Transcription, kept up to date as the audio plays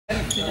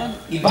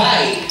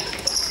Ibay.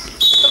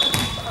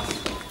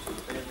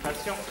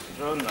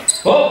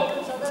 Hop!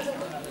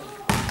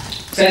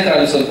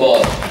 Central Luzon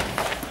ball.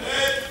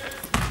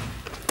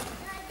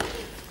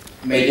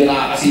 Medyo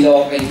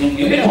nakakasilaw ang inyong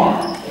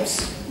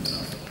uniforms.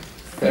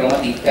 Pero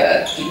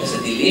matingkad kita sa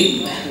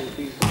dilim.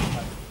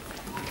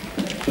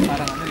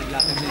 Parang ano,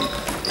 lapin na yung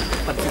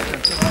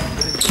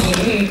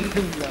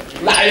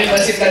laki yung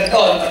pansit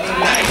Kanto.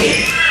 Laki.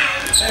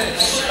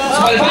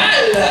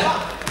 Sumalbal!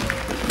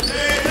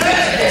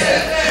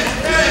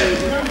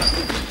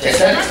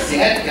 Chester,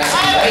 singat.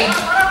 Ibay.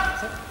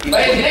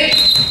 Ibay, binay.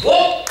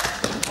 Whoop!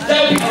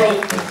 Jumping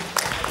rope.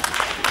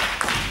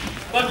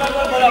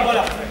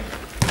 Bola.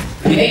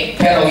 Binay,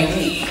 pero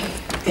hindi.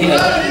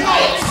 Tinag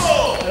ayos.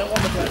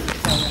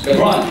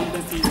 LeBron.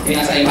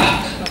 Pinasay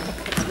Mac.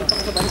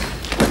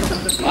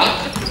 Mac.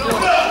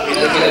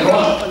 Pinag kay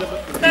LeBron.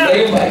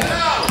 Layubay.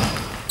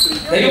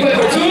 Layubay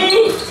for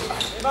 2.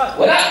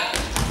 Wala.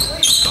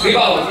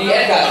 Rebound ni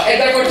Edgar.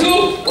 Edgar for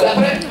 2. Wala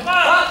pa rin.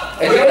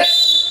 Edgar ulit.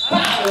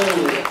 Foul.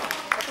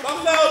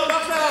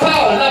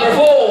 Foul number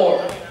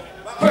 4.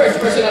 First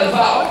personal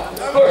foul.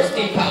 First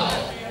team foul.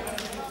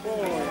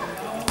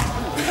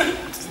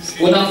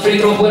 Unang free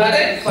throw po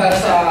natin para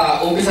sa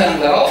umpisa ng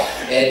laro.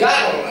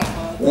 Edgar.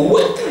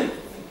 What?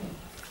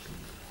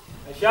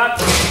 Shot.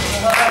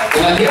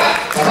 Tumandira.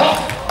 Pasok.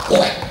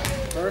 Okay.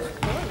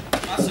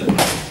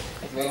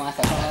 may mga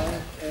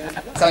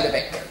Sound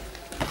effect.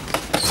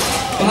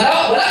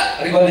 Pangalawa, wala.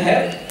 Rebound ni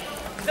Henry.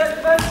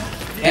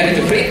 Henry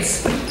to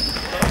Fritz.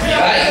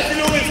 Bye.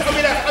 Silungin sa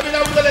kabila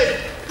mo dali.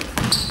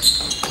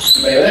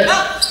 Bye ulit.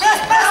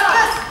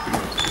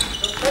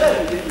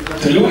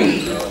 To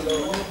Louis.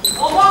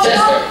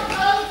 Chester.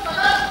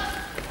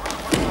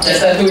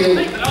 Chester to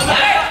you.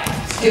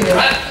 Skip the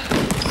run.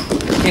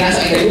 Pinasa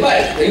kay Layubay.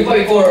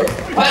 Layubay for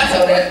pass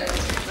out there.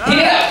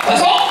 Tinira.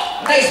 Pasok.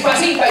 Nice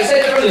passing by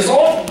Central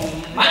Luzon.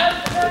 Man.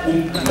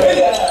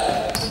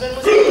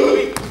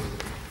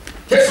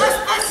 Chester.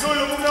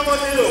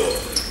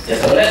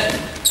 Chester ulit.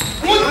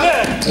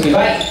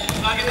 Layubay.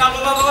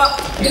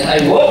 Yan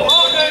ay walk.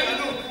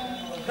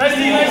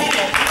 Nice.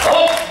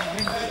 Oh.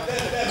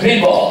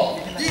 Green ball.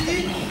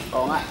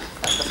 Oo nga.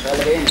 Tapos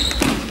talaga yun.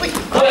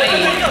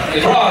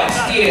 LeBron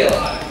steal.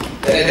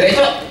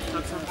 Dire-diretso.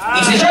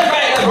 Easy shot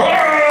by LeBron.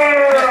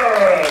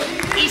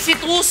 Easy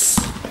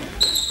toos.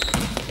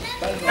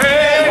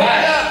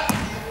 Bye.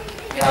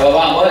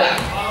 Pinababa ang bola.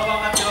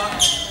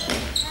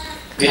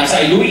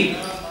 Pinasa kay Louis.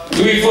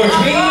 Louis for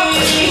 3.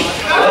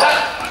 Wala.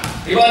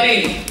 Rebound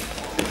ni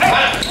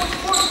Mac.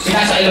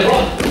 Pinasa kay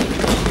LeBron.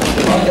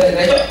 LeBron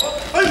dire-diretso.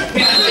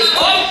 Pinasa kay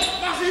Om.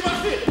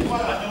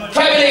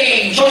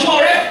 Traveling. Show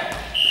rep.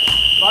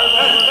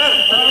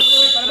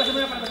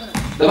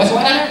 Labas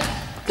mo na.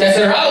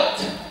 Chester out.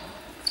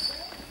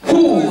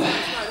 Whew.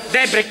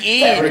 Break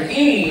in. Break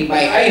in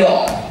by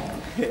Idol.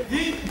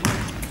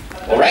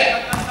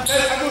 Alright.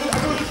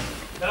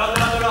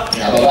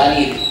 Nababa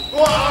ni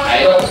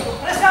Idol.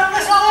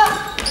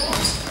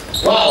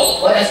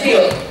 Wow, what a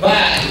steal.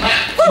 By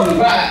Mac.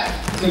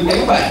 To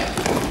Layubay.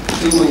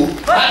 To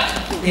Mac.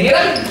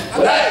 Tinira.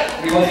 Wala.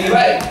 Rebound ni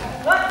Layubay.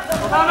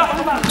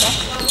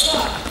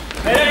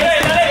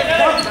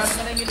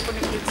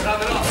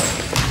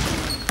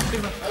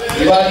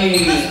 Rebound ni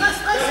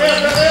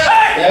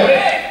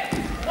Derek.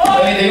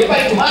 Dari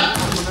Layubay to Mac.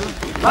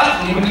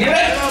 Mac, hindi mo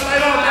nilibay.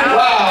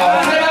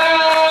 Wow.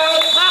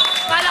 Mac,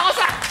 pala ko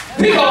sa...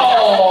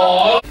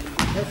 Bicol.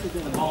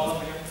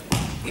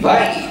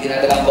 Ibay,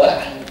 dinadalang bola.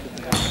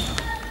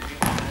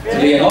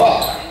 Liano.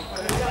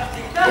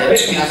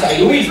 Derek, pinasa kay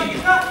Louis.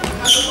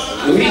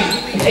 Louis,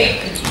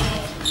 take.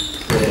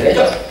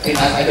 Diretso,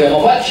 pinasa kay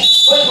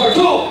Watch. Watch for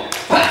 2.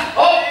 Ha!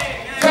 Oh!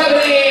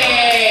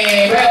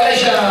 Traveling!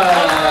 Violation!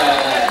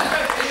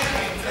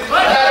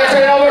 Another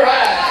turnover,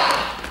 right?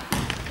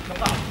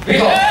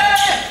 Bicol.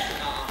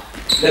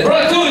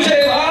 LeBron 2,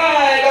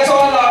 J.M.I. Kaso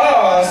ang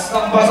lakas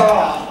ng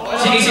basa.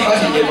 Sinisipa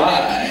si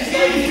J.M.I.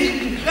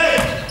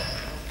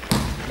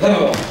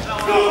 Lebo.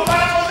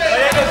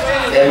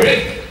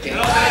 Derek.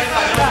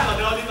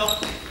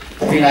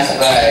 Pinasa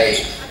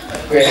kay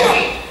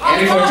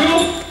Henry for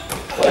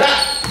 2. Wala.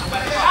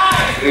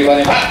 Rebound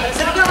ni Mac.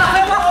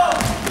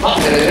 Mac,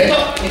 dire-diretso.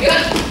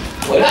 Tingnan.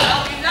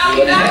 Wala.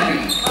 Rebound ni Henry.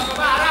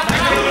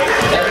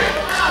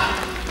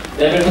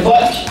 Derek to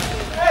Watch.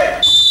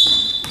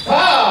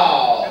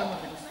 Foul!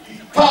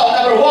 Foul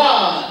number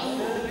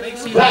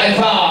 1. Blind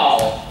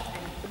foul.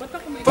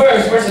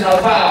 First personal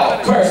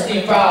foul. First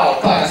team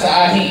foul para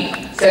sa ating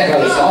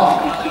Central Luzon.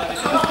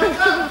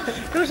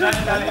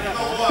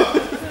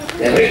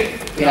 Derek,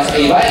 pinasa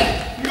kay Ibay.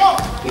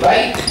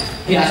 Ibay,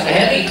 pinasa kay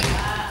Henry.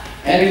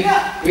 Henry,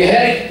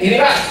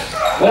 tinira.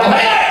 Wala pa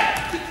rin.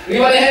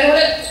 Rebound ni Henry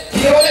ulit.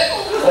 Tinira ulit.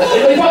 Wala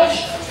tayo ni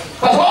Punch.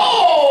 Paso!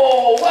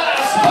 Wala!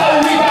 Foul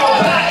rebound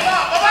back.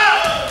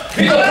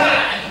 Bicol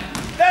back.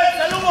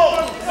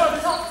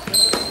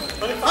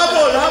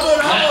 Habol.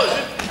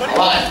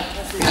 Awan.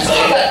 Pinasa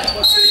kay Ibay.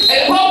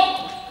 And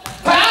pop!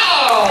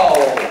 Foul!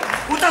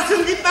 Butas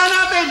yung gitna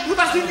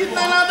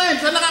natin.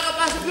 Saan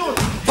nakakapasok yun?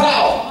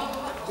 Foul!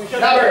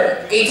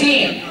 number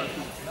 18.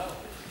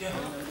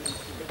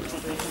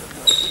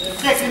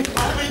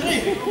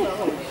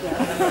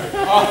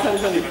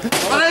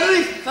 Para Henry!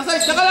 Sa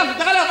size! Tsaka lang!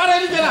 Para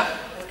Henry dyan na!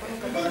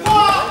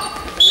 Oh!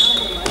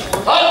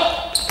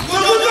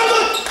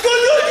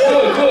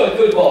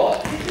 Good ball.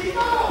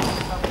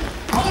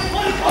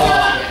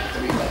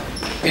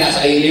 Pinasa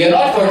kay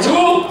Leonard for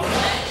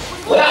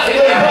 2. Wala,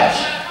 ito yung punch.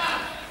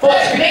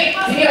 Punch, pinay,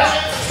 tinira.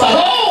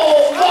 Paso!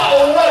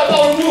 Wow, what a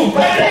power move.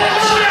 Right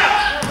dash.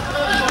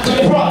 To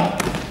the front.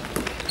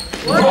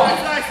 Front.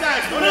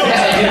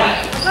 Pinasa kay Leonard.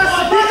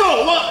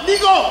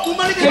 Ligo!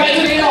 Bumalik ka! Kibay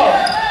to Leonard.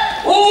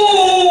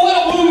 Ooh, what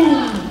a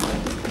move.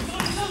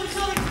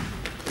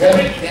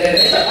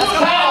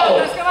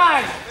 Foul.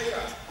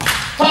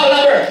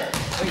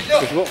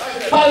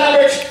 Foul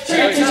number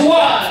 3 to 1.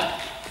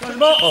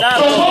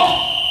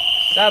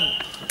 Sab.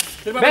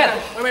 Bear.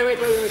 Wait.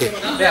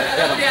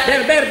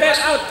 Bear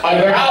out.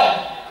 Oliver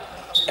out.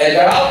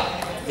 Edgar out.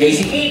 JC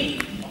in.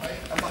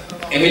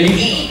 Emily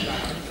in.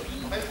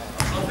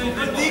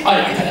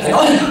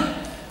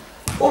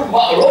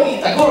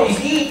 Ronnie Tagoro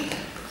is in.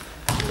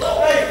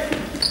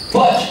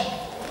 Punch.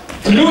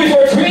 To Louis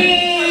for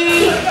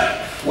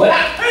 3. Wala.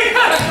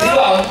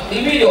 Rebound.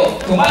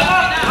 Emilio.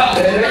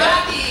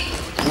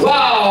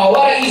 Wow,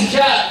 what a easy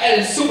shot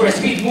and super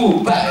speed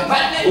move. Back.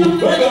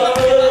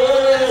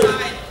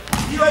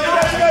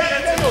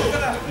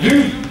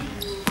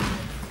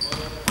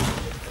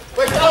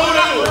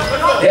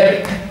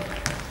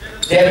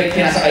 Derek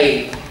pinasa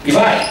kay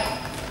Ibay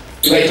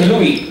to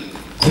Louis,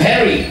 to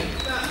Henry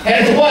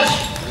to punch,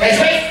 nice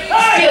right,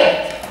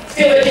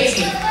 still by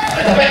JC,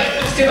 at the back,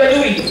 still by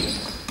Louis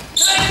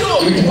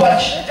to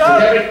punch, to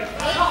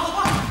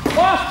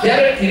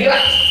Derek,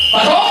 tinira,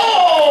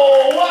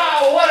 oh,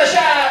 wow, what a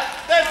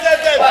shot,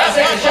 what a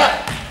second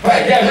shot,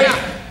 right, Derek.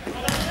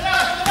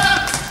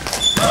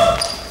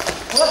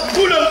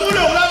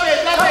 Tulong!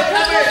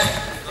 Lapit!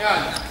 Yan!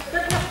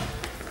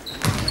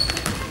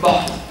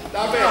 Bah.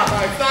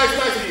 Nice!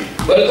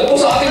 Balik po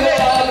sa ating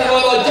mga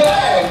nanonood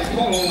dyan.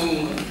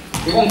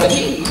 Ibang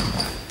bating.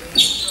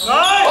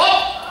 Oh!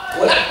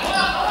 Wala!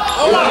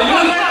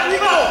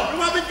 Ligo!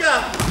 Lumapit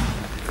ka!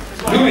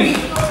 Louis!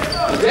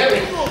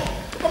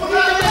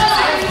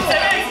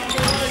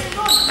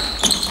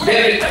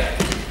 Derek!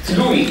 Si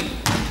Louis!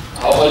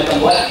 Balik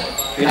ang wala.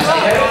 Pinasa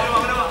kay Derek.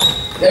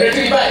 Derek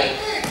to Ibay.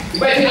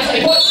 Ibay pinasa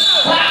kay Potts.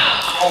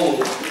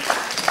 Foul!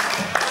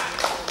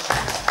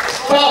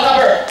 Foul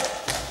number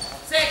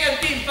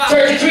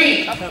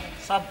 33.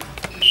 Sub.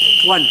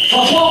 1.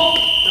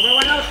 Number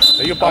 1 out.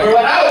 Number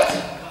 1 out.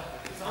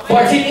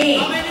 14E.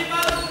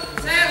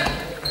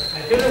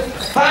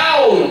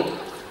 Foul.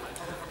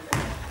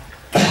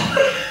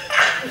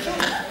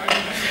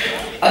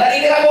 Ang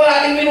natitira po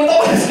natin minuto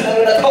sa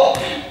laro na to.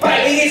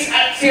 5 minutes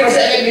at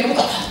 07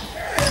 minuto.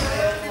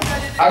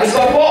 Ang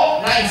score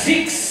po,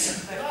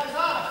 9-6.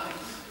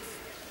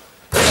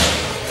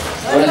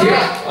 Wala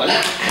tira. Wala.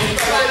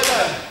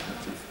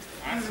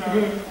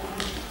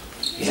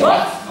 Isa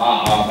ba?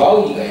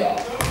 Bawi kayo.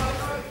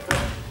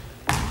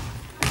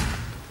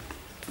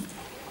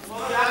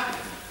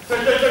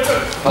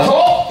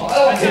 Pasok!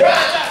 Pangalawang tira!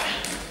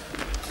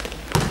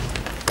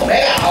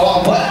 Omega, hawak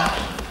ang bola.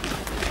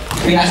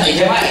 Pinasa kay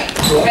Jemai.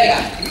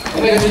 Omega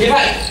to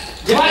Jemai.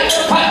 Jemai,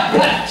 pat,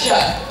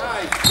 shot.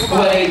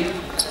 Kumalay.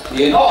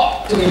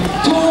 Lino, to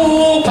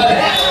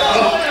Padel.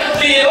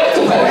 Lino,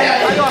 to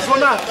Padel. Ano,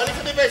 Sona?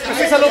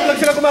 Kasi sa loob lang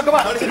sila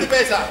gumagawa. Balik sa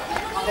dipesa.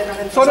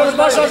 Sona,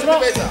 Sona mo.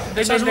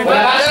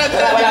 Wala.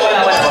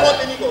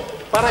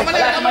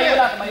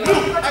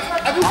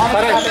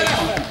 Pare.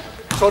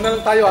 Sona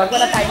lang tayo ha.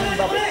 Wala tayong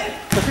babo.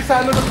 Kasi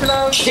sa ano lang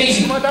sila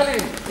gumadali.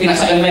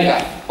 Pinasa kay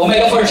Omega.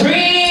 Omega for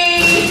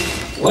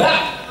 3! Wala!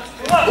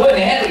 Kuha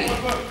ni Henry.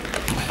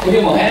 Kuha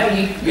mo,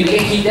 Henry.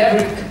 Binigay kay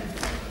Derek.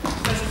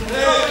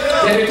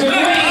 Derek to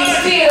Louis.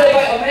 Steal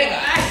by Omega.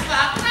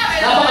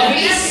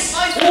 Napakabilis.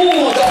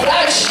 Ooh, the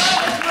flash.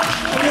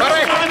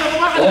 Pare.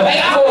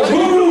 Omega for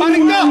 2!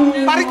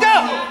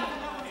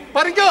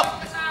 Paring ka!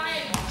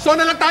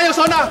 Sona lang tayo,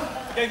 Sona!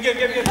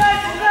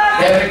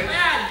 Derek.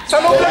 Sa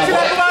loob lang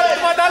sila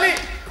gumadali.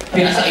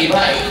 Pinasa kay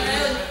Ibay.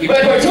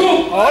 Ibay for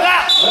 2!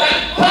 Wala!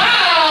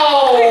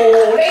 Foul!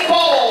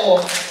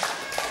 Rainbow!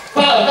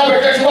 Foul number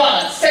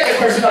 31. Second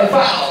personal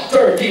foul.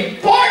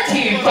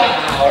 13-14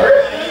 foul.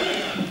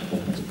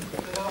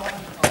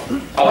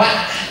 Aba.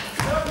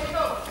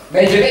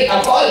 Medyo late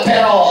ang call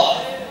pero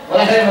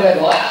wala tayong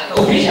magagawa.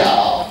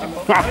 Official.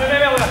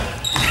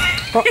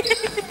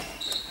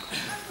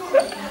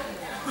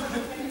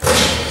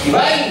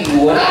 Ibay,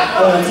 wala.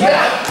 Walang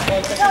tira.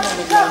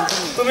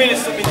 2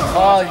 minutes.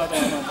 Oh,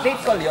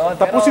 late call yun.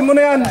 Tapusin mo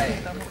na yan.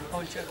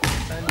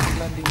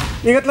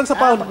 Ingat lang sa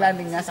foul.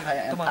 Pag-landing nga sa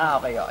kaya.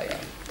 Okay.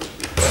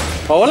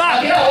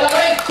 Wala! Wala ka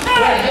rin.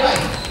 Wala ka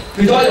rin.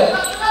 Vidolo.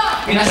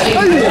 Pinasa kay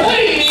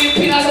Uy!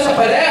 Pinasa sa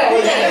pader.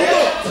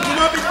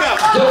 Lumapit ka!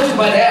 Doon sa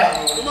pader.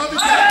 Lumapit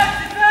ka!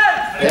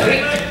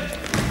 Derek.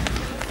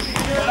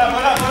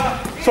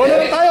 Sona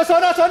lang tayo!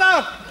 Sona!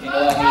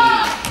 Ginawa ni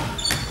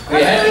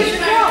Kuya Henry.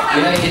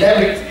 Ginawa ni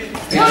Derek.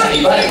 Pinasa kay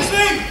Ibay.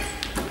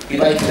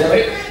 Ibay to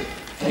Derek.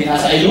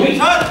 Pinasa kay Louie.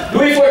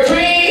 Louie for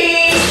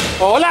 3!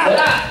 Wala!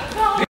 Wala!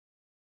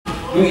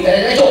 Louie,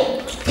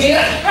 diretso.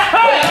 Tira!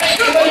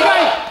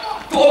 Ibay!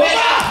 To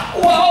Omega!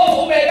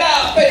 Wow!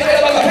 Omega! Pwede ka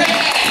naman ka-pay!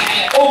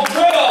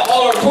 Omega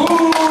or 2!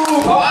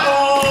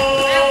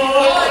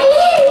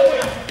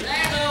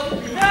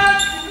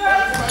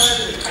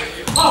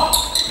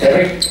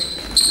 Derek.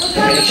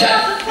 Derek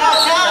shot.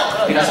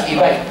 Pinasa kay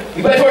Ibay.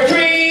 Ibay for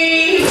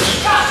 3!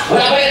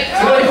 Wala pa rin!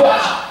 Ibay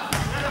watch!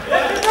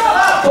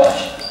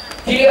 Watch!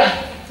 Tira!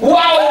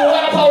 Wow!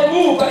 What a power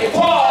move! But a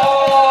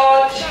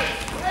punch!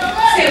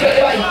 Still back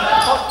Ibay!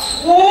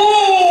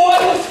 Ooh!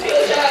 What a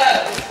steal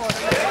shot!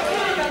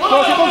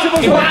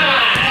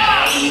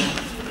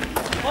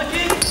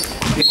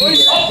 Ibay!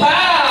 Oh,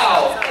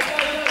 foul!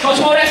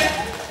 Coach Morris!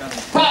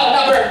 Foul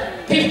number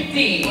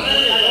 15!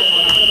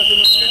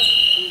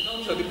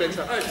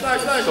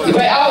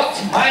 Ibay out!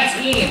 Mine's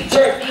in!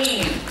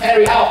 13!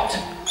 Henry out!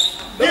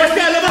 Labas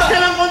ka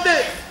lang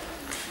konti!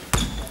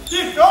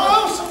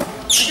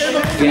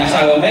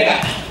 Pinasa Omega!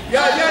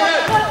 Yan!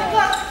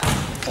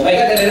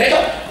 Omega de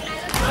derecho!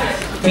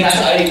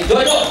 Pinasa kay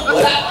Jojo!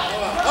 Wala!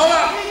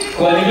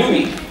 Kuha ni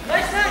Louie!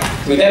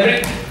 With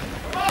Everett!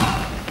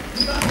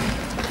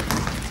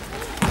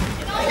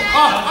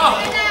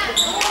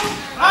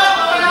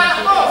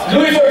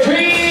 Louie for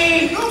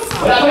 3!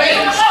 Wala pa rin!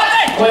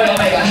 Kuha ni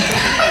Omega!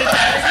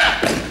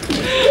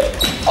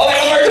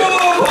 Omega for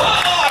 2!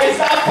 Wow!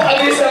 Isa pa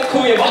kami sa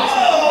Kuya Box!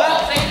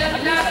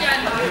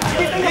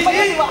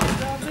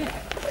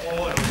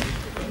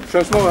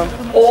 Shows mo ha?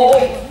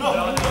 Oo!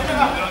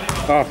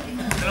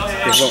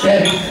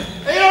 Okay,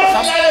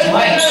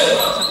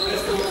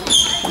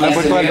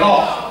 Number 12.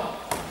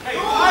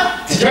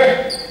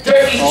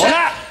 Dirty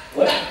shot.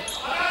 Wala.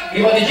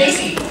 Iba ni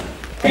JC.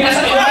 Pinasa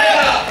ni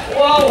Omega.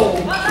 Wow.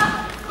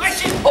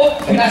 Oh,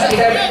 pinasa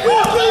ni Derek.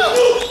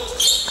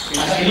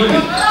 Pinasa ni Louie.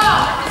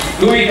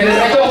 Louie,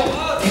 diretso.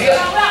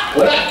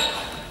 Wala.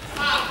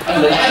 Ano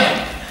na yan?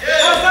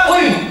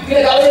 Uy,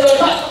 ginagawa niya doon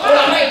pa.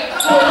 Wala pa rin.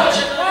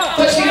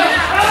 Touch nila.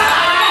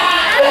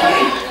 Wala pa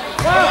rin.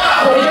 Wala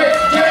pa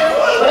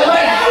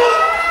rin.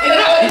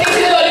 Ginagawa ni JC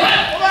na doon.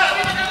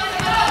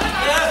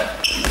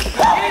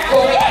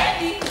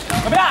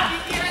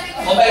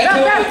 Omega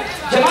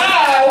 2.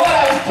 Jamal, what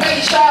a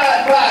great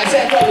shot. Right,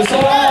 Central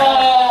Luzon.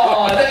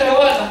 That's the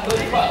one.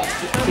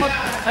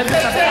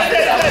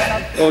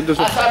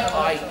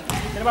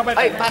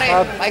 Ay, pare,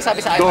 ay sabi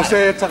sa akin.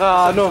 12 at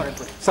saka ano,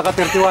 saka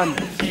 31.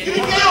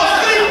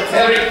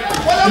 Derek,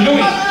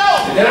 Louie,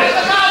 Derek.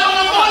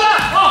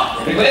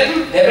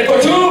 Derek for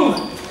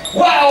 2.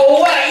 Wow,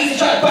 what an easy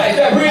shot by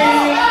Derek.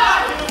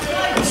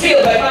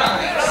 Steal by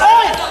Max.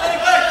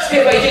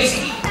 Steal by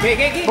JC.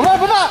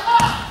 Baba!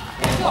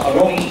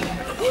 Romy.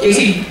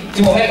 JC,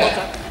 to Omega.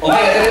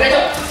 Omega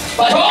diretso.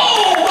 But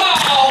oh,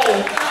 wow!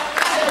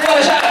 What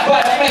a shot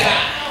by Omega.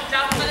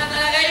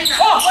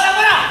 Oh,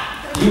 wala!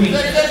 Louie.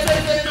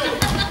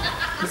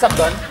 What's up,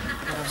 Don?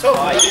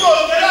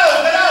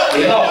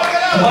 Ito,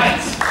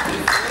 Mines.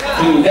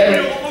 To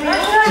Derek.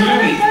 To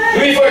Louie.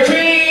 Louie for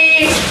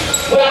 3.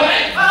 Wala pa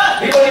rin.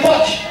 Ito ni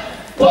Poch.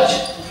 Poch.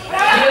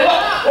 Tinira ba?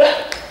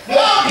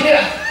 Wala.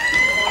 Tinira.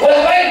 Wala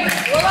pa rin.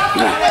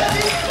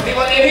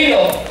 Ito ni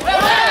Emilio.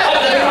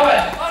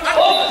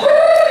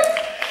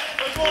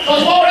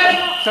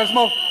 Chance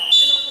mo!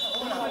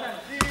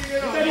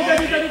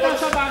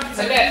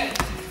 Saglit.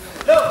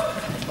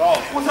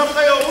 Usap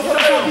kayo!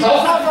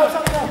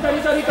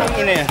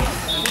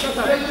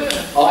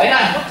 Okay na.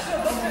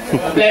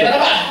 Kompleto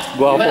na ba?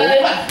 Guwapo. 5 na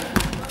ba?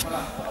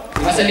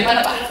 5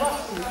 na ba?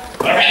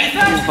 Alright.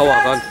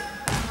 Hawakan.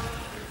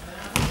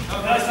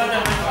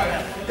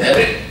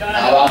 Derek,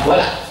 nakawang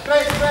bola.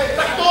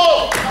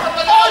 Takto!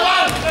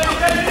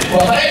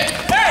 Buwa pa rin.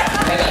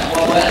 Teka,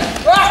 buwa bola.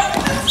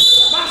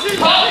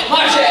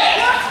 Marshall!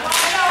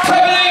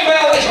 Traveling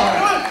violation!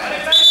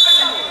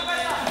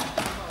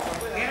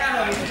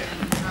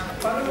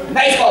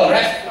 Nice call,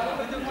 ref.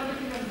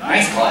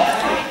 Nice call.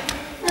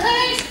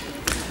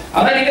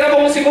 Ang natitira po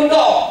ng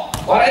segundo.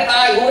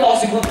 41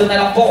 segundo na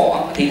lang po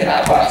ang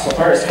natitira para sa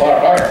first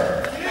quarter.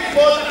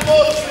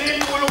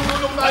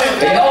 Ulong-ulong tayo.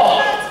 Pero,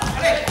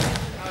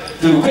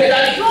 Kuya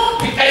Dani,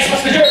 big ice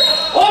mask measure.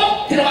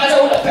 Oh! Tinamaan sa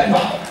ulo.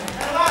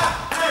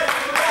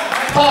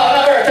 Foul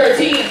number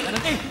 13.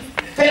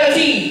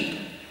 Penalty.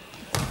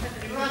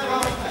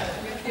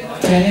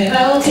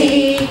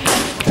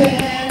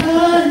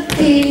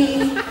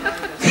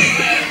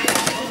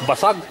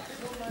 Basag.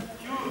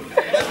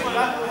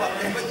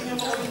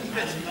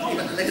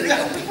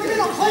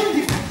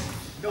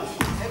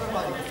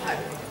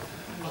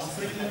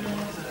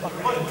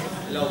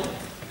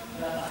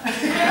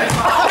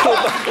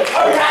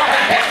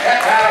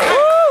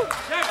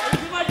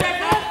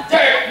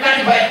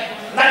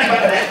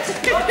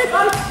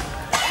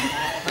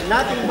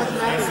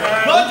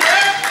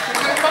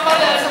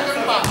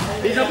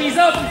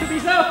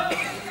 Piso!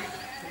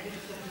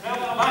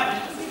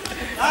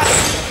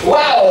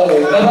 Wow!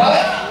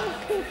 Nabawi!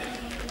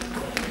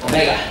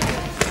 Omega.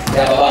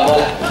 Kaya baba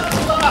bola.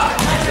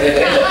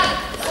 Diretso.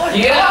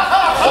 Hira!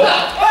 Wala!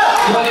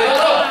 Di ba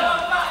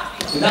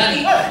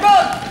Nani.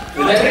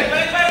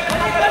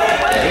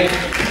 Derek.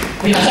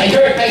 Pinasa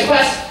Edward. Nice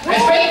pass.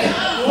 Nice fake.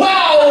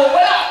 Wow!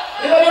 Wala!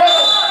 Iba ni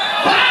Roto.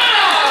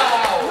 Wow!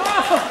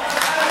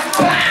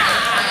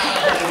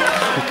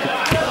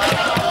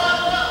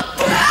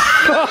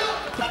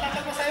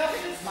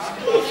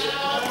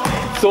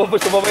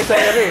 Sumabay sa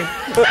ere eh.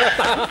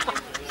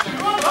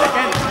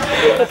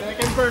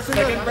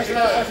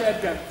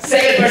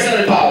 Second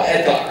personal foul,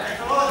 Edgar.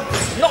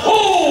 No!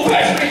 Oh!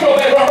 Perfect throw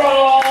by Ron!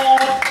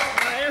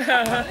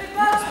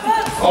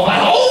 Oh, man!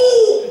 Oh!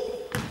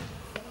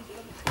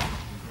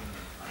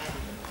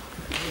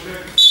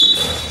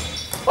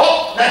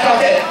 Oh! Not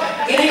counted.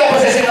 Hindi ka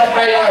possessing of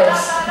my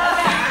arms.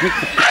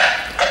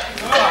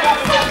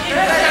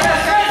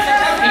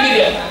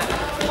 Immediate.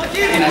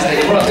 Pinasa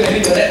LeBron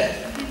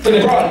to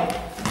LeBron.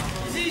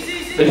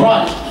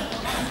 LeBron.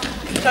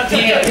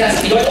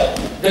 Pinasa Igoito.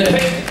 Joy the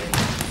fake.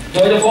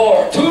 Joy the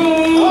 4. 2.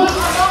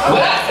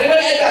 Wala.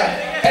 Rebound Edgar.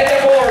 Edgar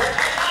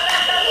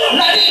 4.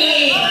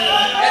 Nani.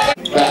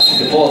 Back to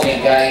the ball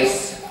game,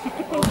 guys.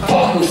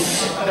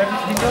 Focus.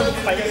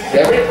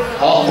 Derek.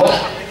 Oh, wala.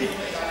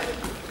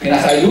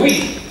 Pinasa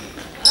Louis.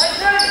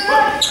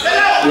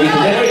 Louis to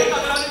Derek.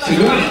 To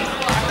Louis.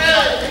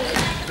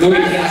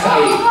 Louis pinasa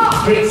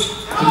Prince.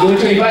 To Louis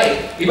to Ibay.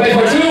 Ibay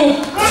for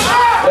 2.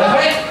 Wala pa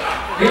rin.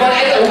 Rebound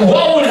Edgar.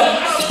 Wow!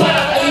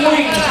 Parang kay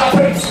Louis.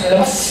 Prince.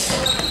 Nalabas.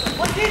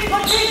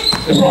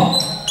 LeBron.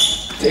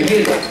 To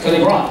Emilio. To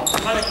LeBron.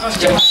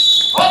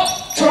 Oh!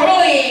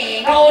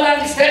 Troubling!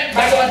 Naulang step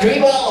back on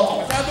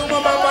dribble. Masyadong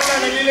mababa na,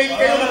 nalilate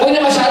kayo. Huwag na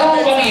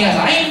masyadong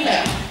pamihasain.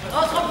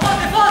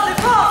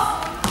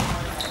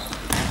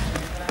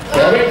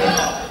 Derek.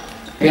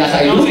 Pinasa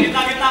kay Louis.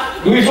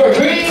 Louis for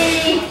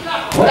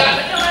 3. Wala.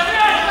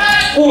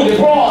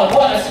 LeBron.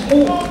 What a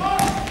smooth.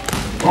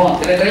 LeBron.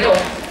 Tira-tira.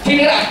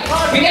 Tinira.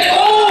 Pinira.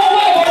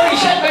 Oh! What a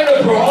shot by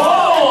LeBron.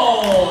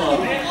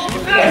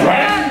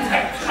 LeBron.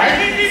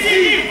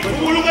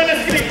 Tumulong kayo na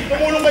screen.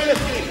 Tumulong kayo na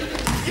screen.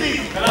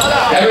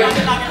 Derek.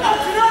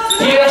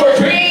 Tira for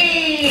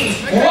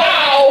 3.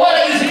 Wow! What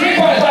a easy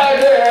 3-point by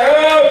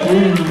there.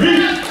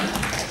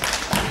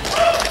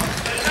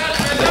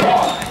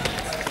 LeBron.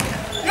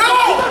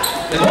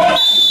 LeBron.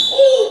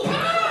 Oh!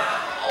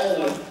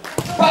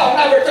 Foul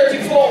number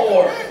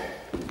 34.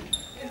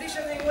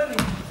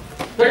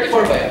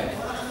 34 ba yan?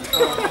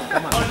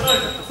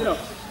 Sino?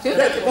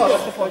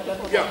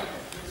 34. Yeah.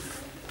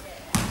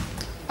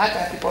 Ah,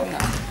 34 na.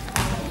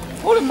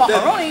 Holy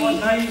macaroni!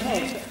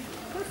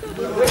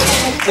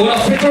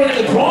 Unang free throw ni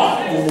LeBron.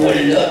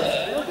 Wala.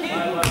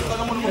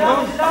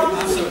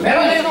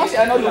 Meron na yun ako si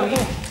ano,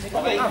 Louis.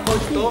 34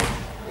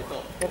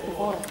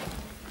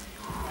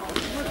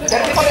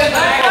 yan.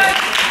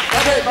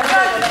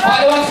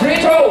 Pangalawang free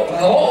throw.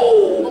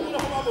 Oh!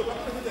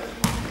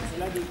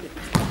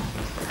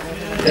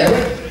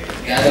 Derek.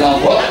 Ginadala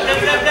ang bola.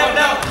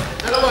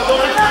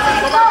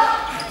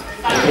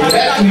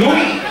 Back to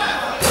Louis.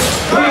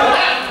 Louis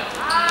wala.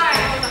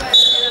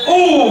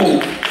 Ooh!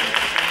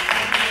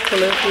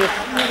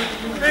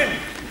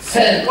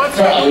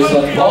 Central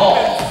Luzon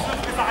ball.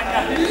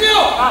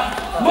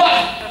 Ba!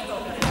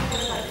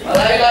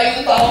 Malayo-layo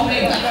yung taong na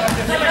yun.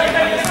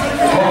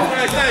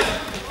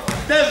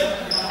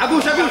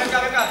 Agus!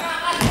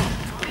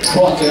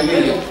 Ball to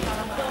Emilio.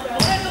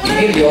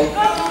 Emilio.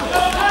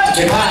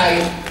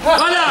 Jemai.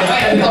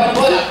 Jemai na bitaw ng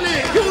bola.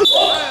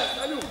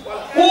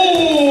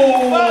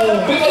 Ooh!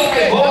 Bicol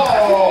kay ball.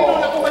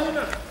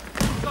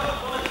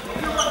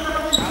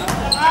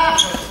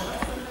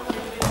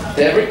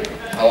 Derek,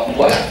 hawak ng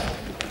bola.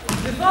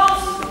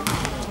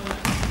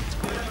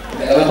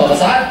 Nagawang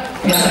papasahan.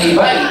 Pinasa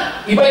Ibay.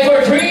 Ibay for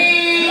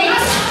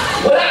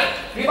 3. Wala.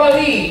 Rebound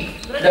ni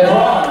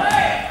LeBron.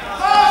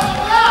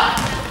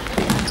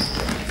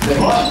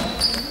 LeBron.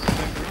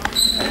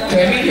 To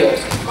Emilio.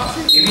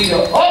 Emilio.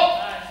 Oh!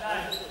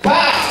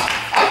 Pass!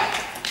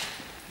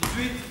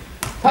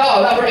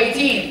 Foul number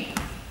 18.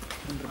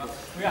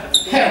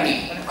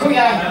 Henry.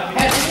 Kuya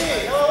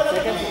Henry.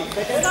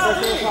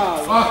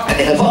 At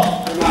the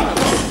ball.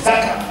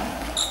 Saka.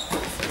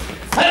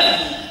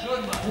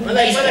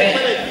 Nice play.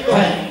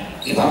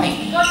 Ibami.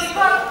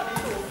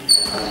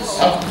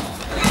 Stop.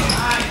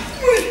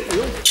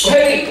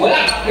 Henry,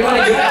 wala. Ibami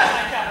juga.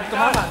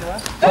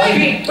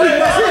 Baby.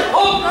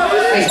 Oh!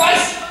 Nice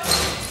pass.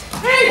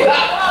 Wala.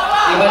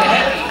 Ibami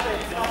Henry.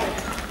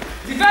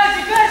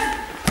 Defense!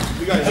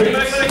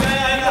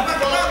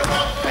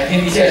 I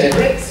think he's here.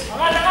 Prince.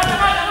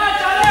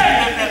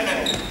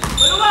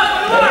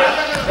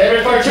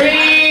 Derek for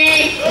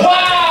 3.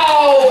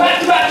 Wow!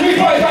 Back-to-back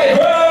 3-point by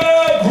Henry.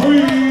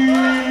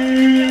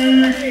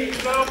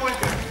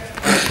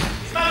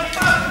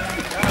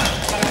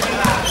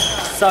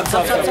 Sub.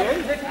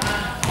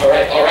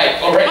 Alright.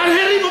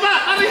 Henry baba!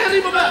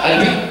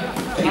 Alvin,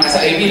 pinasa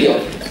Emilio.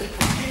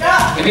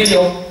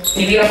 Emilio,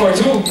 tinira for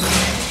 2.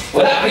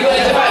 Wala, rebound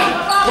ni Jemai.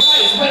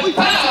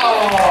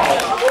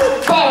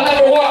 Foul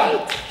number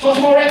 1. Shows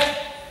more rep.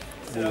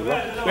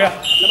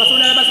 Labas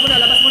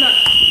muna.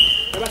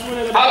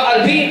 Out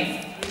Alvin.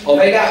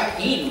 Omega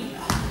in.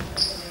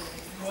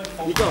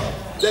 Dito.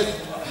 Left.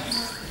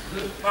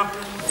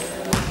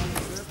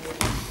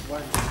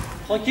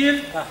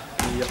 Kontil.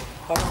 Iya.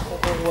 Parang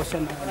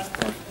kukuwasan ng ano.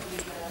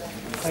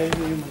 Ayaw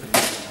nyo yung mga.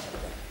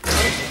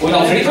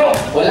 Unang free throw.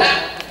 Wala.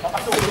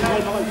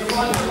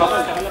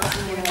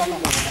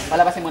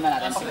 Palabasin muna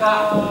natin.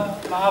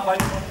 Mahaba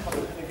yung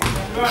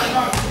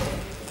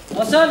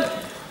Asan?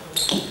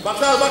 Box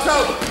out, box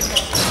out!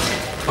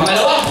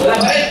 Pangalawa. Wala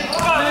pa rin.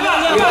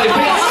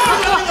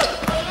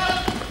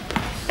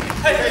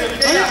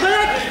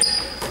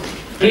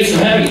 Chris to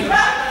Henry.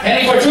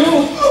 Henry for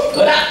two.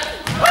 Wala.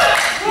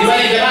 Di ba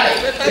yung Jamai?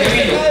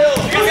 Video.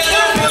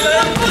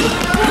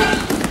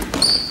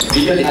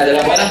 Video,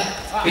 dinadala pa lang.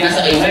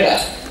 Pinasa kay Omega.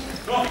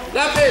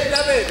 Lapit,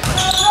 lapit!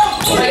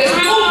 Omega is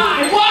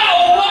removed. Wow!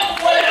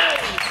 Wala!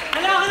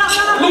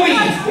 Louis,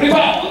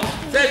 rebound.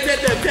 Set.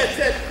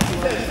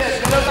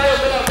 Dalaw tayo.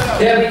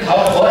 Derrick,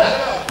 hawak ang bola.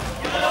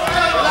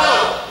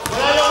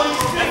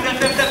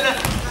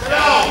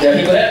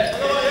 Derrick ulit.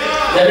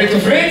 Derrick to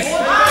Fritz.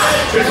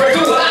 Fritz for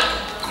two. Wala.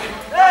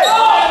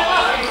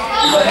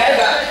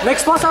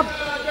 Next pass up.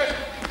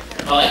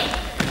 Okay.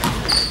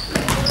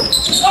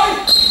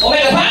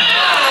 Omega, pow!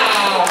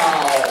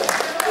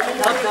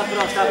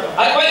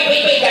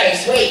 Wait, guys.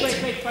 Wait.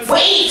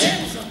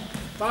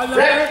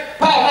 Ref,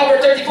 foul number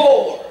 34.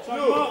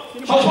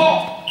 Shot po.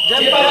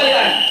 Sino pa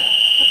malitan?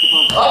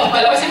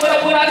 Palabasin mo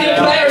na po natin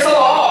yung players sa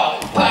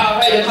loob. Pow,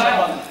 right,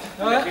 time.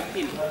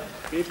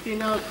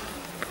 15 out.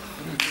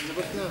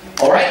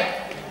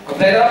 Alright.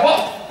 Kompleto na po.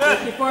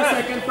 54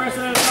 second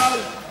personal foul.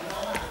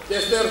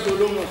 Chester,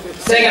 tulong mo.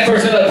 Second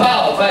personal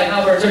foul by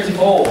number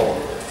 34.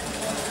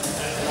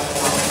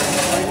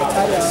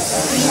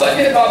 Ba't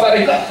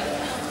pinagpaparin ka?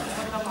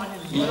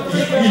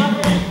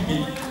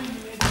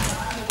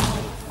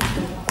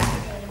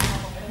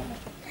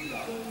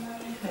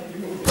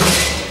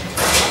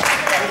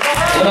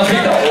 Unang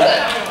free throw, wala.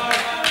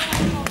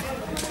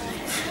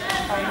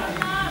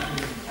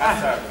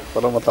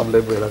 Parang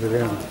matamlay po yun.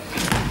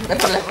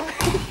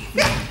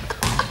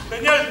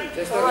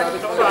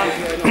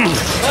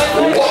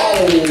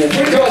 Wow!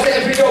 Free throw,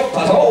 second free throw.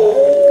 Pasok!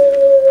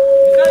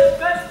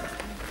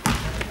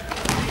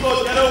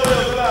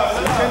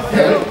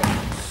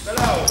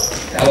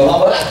 Nababa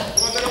bola.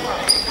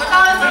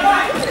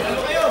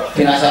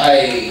 Pinasa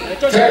kay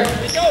Jerk.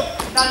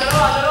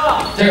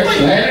 Jerk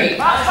to Henry.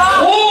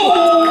 Ooh!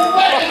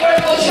 What a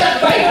vertical shot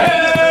by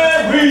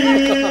Henry!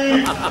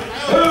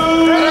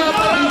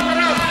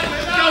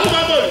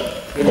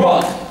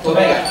 LeBron to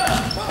Omega.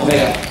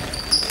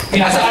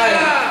 Pinasa kay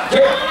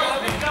Jerk.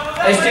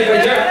 Ay, still by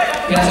Jerk.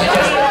 Pinasa kay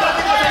Chester.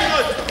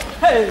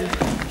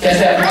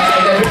 Chester, pinasa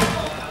kay Derrick.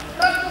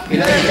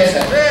 Pinasa kay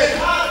Chester.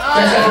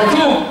 Chester for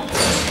two.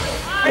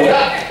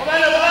 Wala.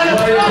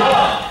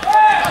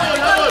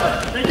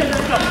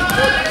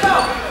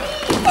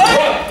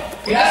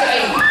 Pinasa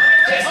kay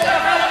Chester.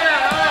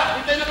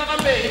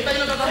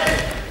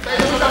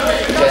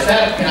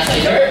 Chester, pinasa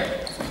kay Jerk.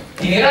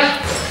 Tinira.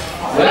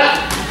 Wala.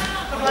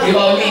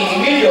 Rebound ni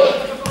Emilio.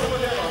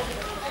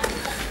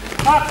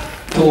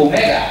 To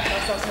Omega.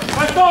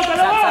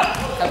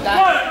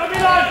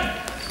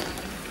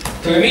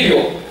 To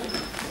Emilio.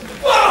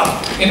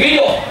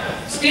 Emilio.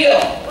 Steal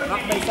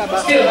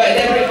by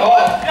Derrick. Oh,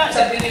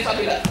 sa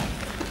pila.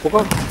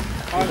 Buka.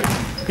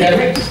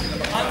 Derrick.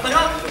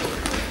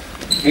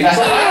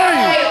 Binasa.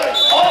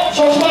 Oh,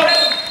 short score.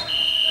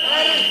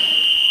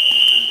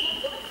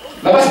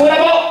 Labas muna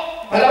po.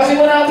 Palabasin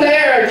muna ang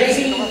player,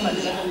 JC.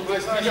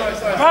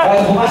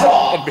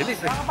 Pumasok.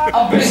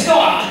 Ang bilis ko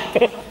ah.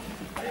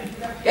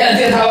 Yan ang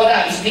tinatawag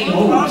na sneaky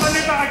moves.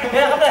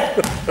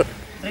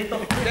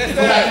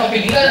 Kung natin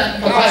mapigilan ang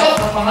pagpasok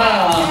ng mga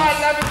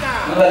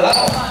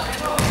lalaki.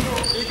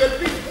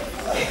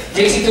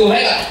 JC to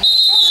Omega.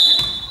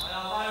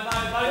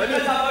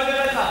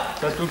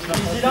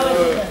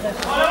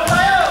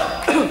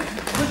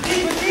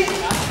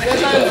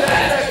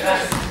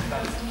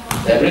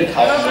 Derrick,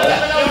 hawak ang bola.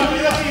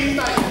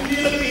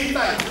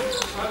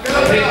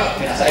 Derrick,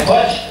 pinasa kay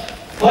Punch.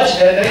 Punch,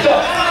 dire-diretso.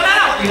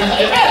 Pinasa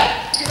kay Omega.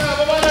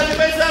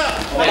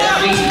 Omega,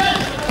 JC.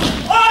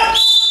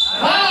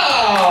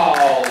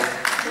 Wow!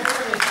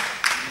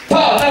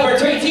 Foul number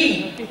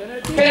 20.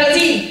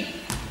 Penalty.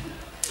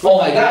 Oh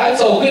my God,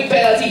 so quick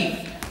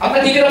penalty. Ang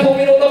natitira pong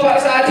minuto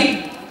para sa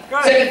ating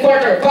second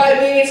quarter,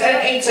 5 minutes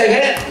and 8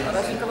 seconds.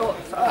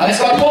 Ang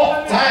score po,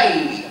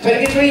 tie.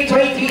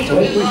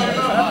 23-23.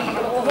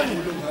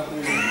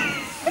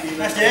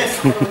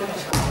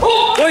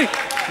 Oh! Uy!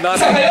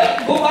 Isa kayo,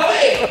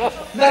 bumawi.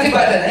 Nothing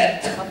but the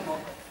net.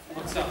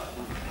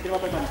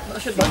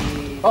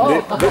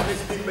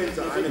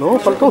 No,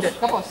 paltos.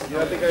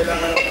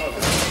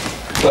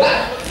 Wala.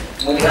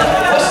 Muli na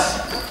ang boss.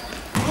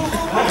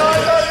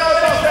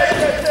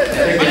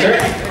 Derrick.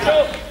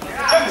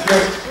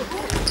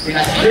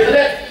 Pinasa Derrick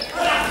ulit.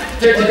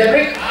 Derrick to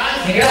Derrick.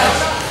 Hinira.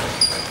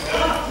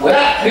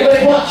 Wala. Rebound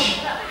ni Punch.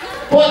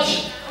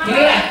 Punch.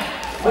 Hinira.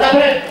 Wala pa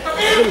rin.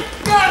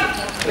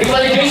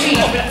 Rebound ni JC.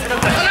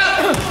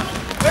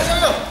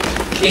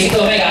 JC to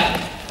Omega.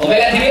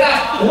 Omega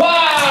tinira.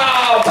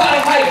 Wow!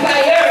 Parang high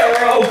flyer.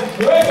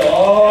 Omega.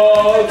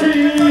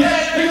 3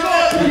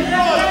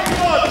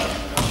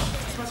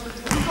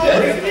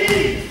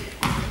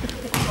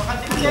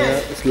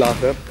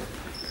 Sir.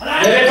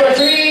 Limit for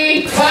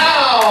 3.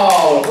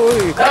 Foul.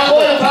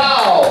 Nakakuha ng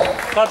foul.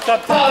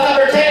 Cut. Foul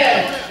number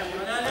 10.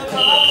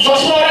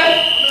 Sosmoran.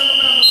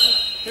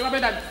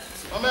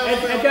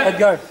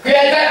 Edgar.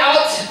 Kuya Edgar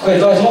out. Kuya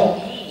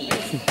Jojo.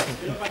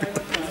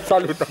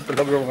 Salutan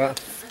talaga yung mga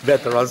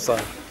veterans sa.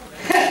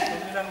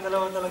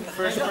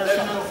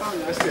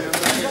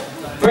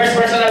 First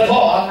personal po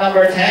on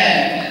number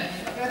 10.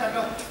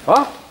 Ha?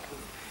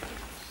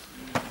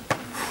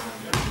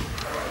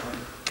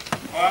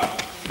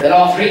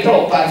 Dalawang free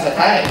throw para sa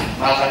tie.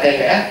 Makakatay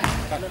kaya?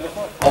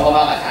 O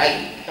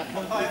mamakatay?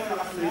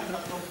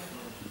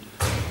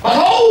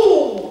 Pataw!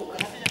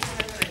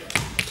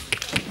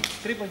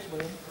 3 points ba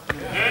yun?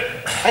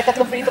 Ay, 3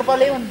 free throw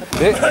pala yun.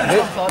 Hindi. Sorry.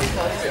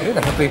 Hindi,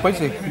 nasa 3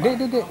 points eh.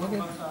 Hindi.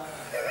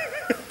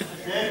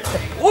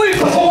 Uy!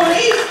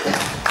 Pasulit!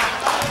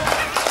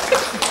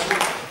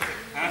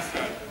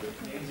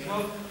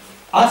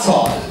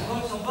 Atson.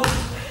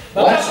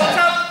 What's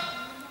up?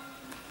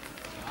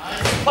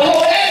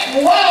 Pasulit!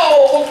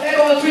 Wow!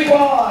 Kompleto ng 3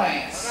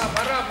 points!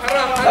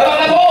 Labang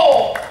na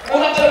po!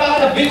 Unang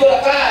kalabangan ng Bicol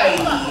Akay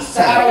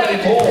sa araw na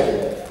ito.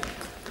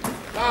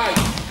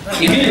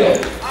 Emilio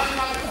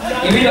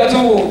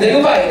to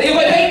Dayubay.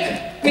 Dayubay fake!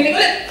 Pinik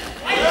ulit!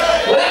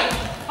 Wala!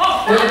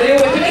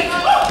 Dayubay pinik!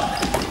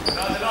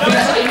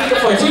 Pinasa Emilio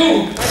for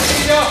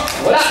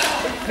 2. Wala!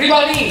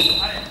 Rebound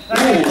ni!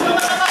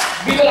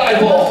 Bicol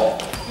Akay po.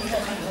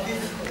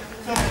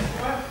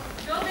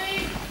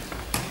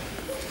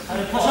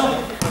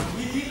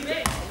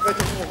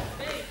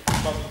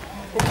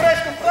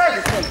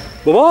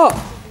 Baba!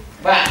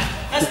 Ba!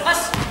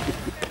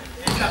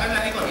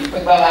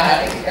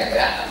 Pagbabahati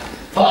ka.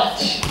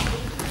 Punch!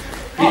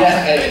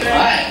 Pinasa kay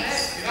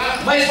Mines.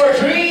 Mines for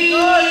 3!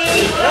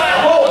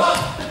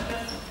 Post!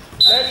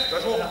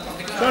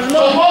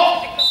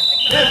 Sosmo!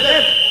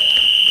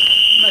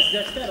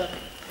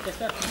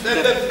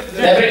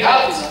 Leverage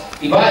out.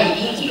 Ibay,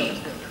 Iki.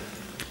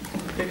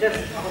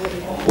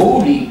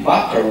 Holy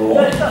macaron.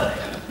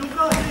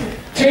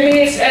 3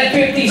 minutes and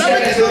 50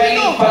 seconds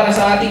remaining para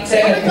sa ating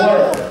second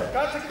quarter.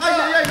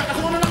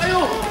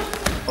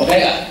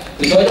 Okay,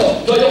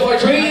 Jojo for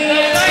 3.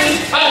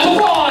 2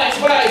 points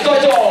by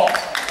Jojo.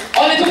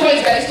 Only 2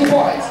 points, guys. 2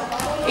 points.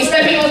 He's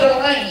stepping on the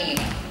line.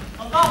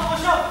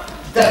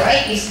 The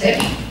right is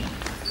stepping.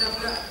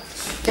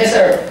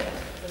 Chester.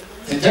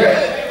 To Jerk.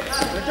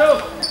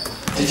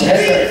 To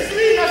Chester.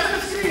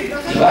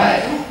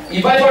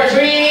 Ibay for 3.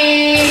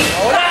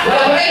 Wala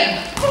pa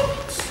rin.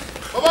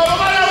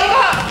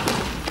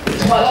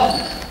 Tumalong.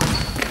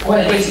 Kuha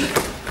na Tracy.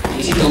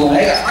 Tracy to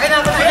Omega. Sige na,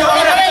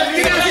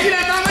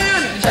 tama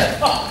yan!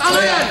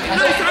 Tama yan!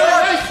 Nice!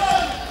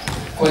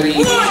 Kuha na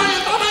Tracy.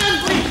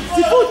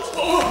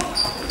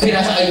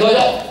 Pinasa kay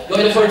Dodo.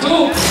 Dodo for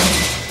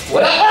 2.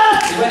 Wala.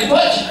 Iba ni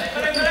Punch.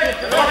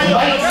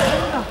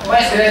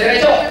 Mas,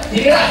 dire-diretso.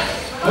 Tinira.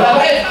 Wala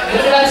pa rin.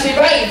 Ito lang si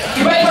Ibay.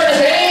 Ibay for the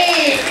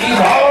save. Ibay!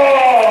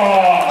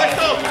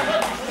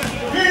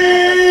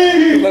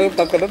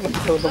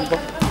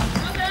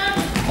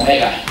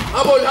 Omega.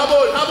 Habol!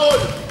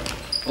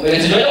 Omega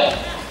si Dodo.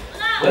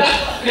 Wala.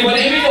 Lima na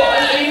Emilio.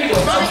 Ano na Emilio?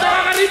 Bakit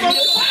nakakalibot?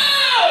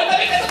 Wow!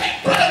 Tabi ka.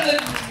 Parang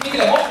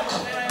nanigil mo.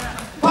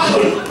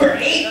 Foul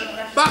number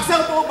 8. Box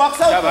out po!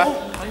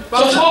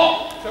 Sosmo.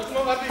 Shots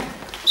mo, Marty.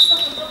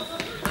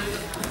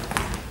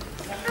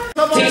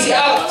 Takes it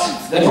out.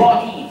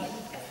 LeBron.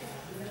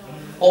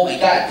 Oh my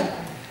God.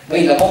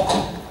 May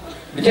lamok.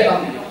 Bigyan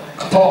ng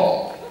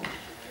Kanto.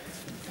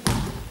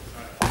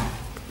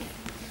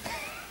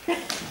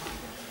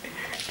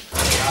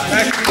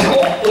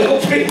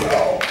 Free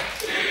throw.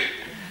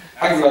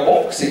 Ang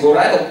lamok,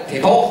 sigurado,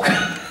 tibok.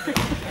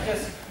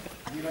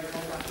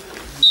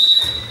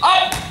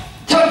 Up!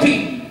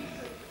 Jumping!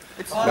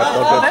 Not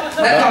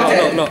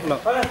counted. No.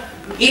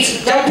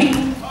 It's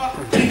jumping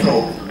free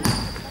throw.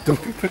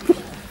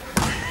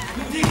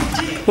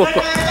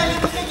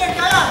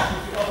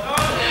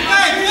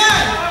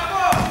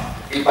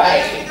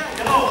 Ibay.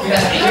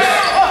 Pinasa Ibay.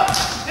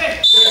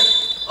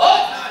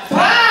 Oh!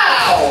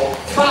 Foul!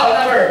 Foul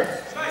number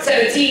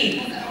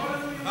 17.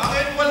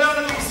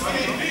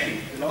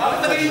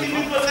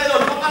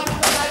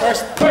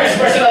 First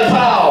personal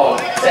foul.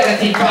 Second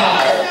team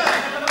foul.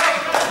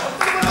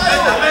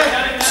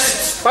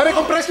 Pare,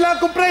 compress lang!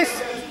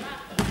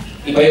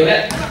 Ibay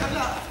ulit.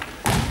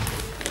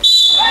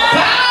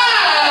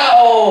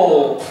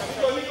 Foul!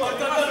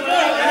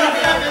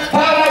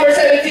 Foul number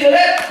 17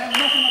 ulit.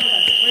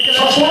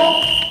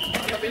 Sosmo.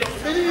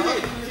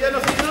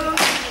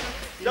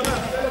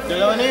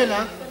 Dalawa na yun,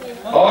 ha?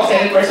 Oo,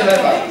 second personal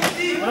foul.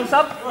 Walang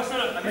sub?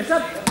 May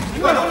sub?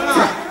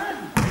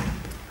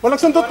 Walang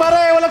suntot,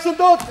 pare!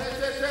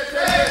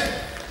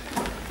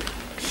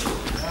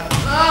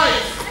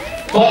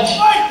 Coach,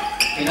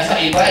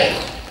 pinasa Ibay.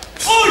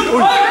 Good!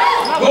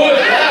 Good!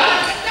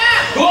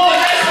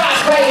 Nice pass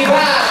by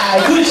Ibay!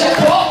 Good shot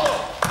po!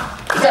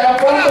 Isa lang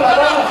po ang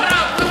tumalong.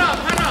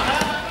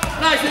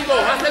 Nice, Nico!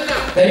 Hustle na!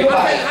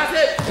 Dayubay.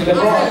 To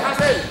LeBron.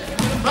 Hustle!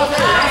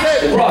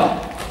 LeBron.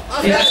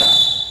 Pinasa.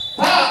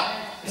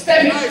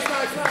 Stepping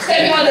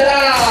on the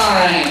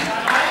line.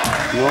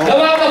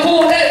 Gawang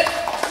mapu ulit.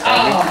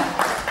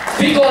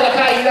 Bicol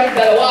nakailang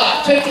dalawa.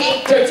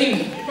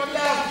 28-13.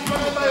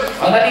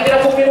 Ang natitira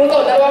pong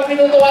minuto, 2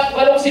 minuto at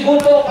 8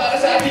 segundo para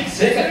sa ating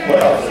second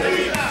quarter.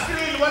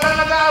 Walang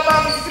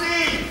nag-aabang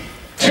screen.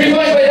 3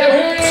 points by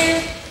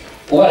Devin.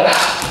 Wala.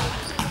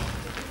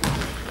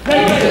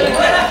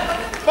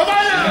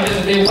 Pabaya!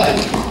 Dayupay.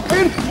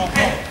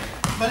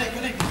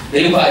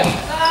 Dayupay.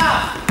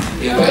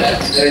 Dayupay na.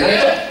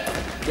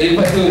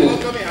 Dayupay to.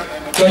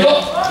 Jojo.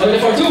 Jojo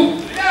for 2.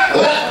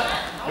 Wala.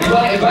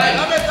 Rebound, Ibay.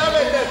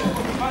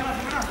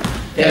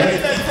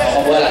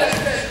 Wala.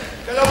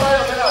 Galaw tayo.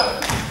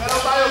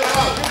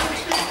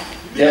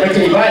 Devin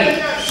to Ibay.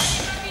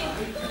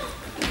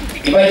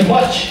 Ibay to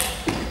watch.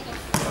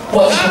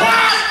 Watch.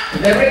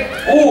 Devin.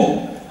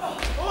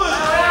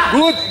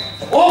 Good.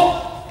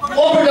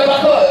 Over the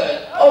buckle.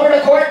 Over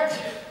the court.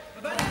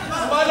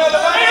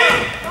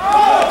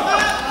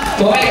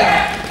 To Omega.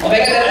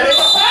 Omega Devin.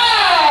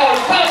 Foul!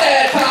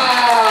 Counted!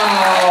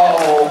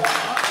 Foul!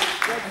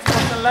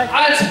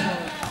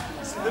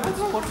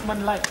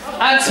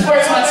 And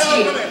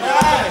sportsmanship.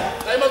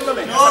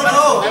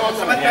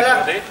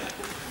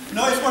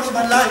 No,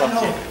 sportsmanlike, no.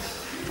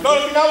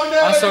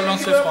 Answer lang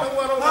safe mo.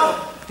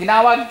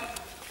 Tinawag.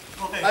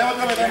 Time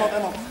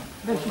out.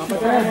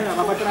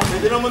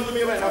 Pwede naman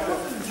tumira.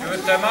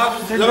 Time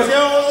out. Labas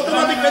niya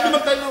automatic, pwede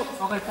mag-time out.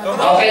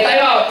 Okay,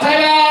 time out.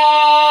 Time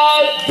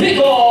out!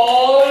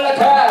 Bicol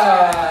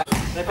attack!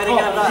 Referee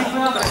ka na ba?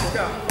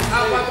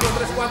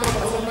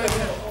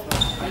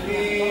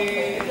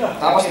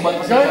 4-3-4. Tapos ball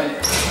possession.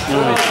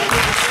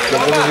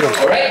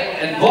 Alright,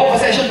 and ball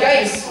possession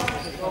guys.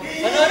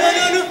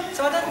 Ano?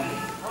 Saan?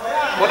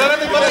 Wala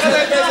natin pala sa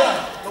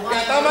pesa.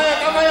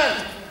 Tama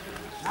yan.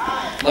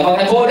 Lamang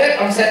na po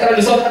ulit ang Central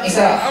Luzon ng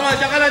isa. Tama,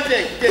 siya ka lang,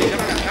 Jake.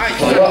 Nice.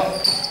 Solo.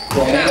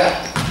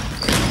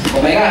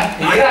 Omega.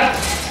 Tira.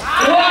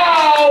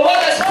 Wow!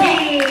 What a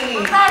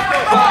speed!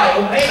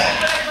 By Omega.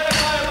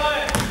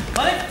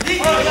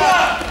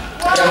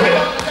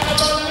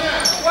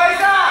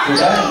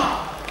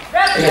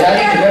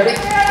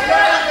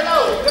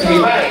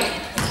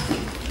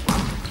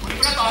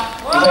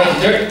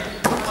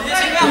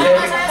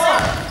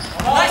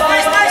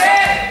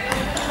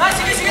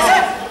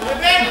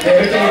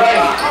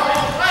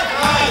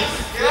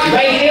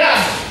 Ibay hinira.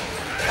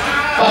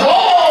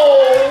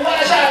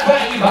 What a shot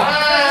by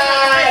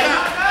Ibay!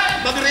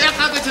 Mag-react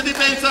agad sa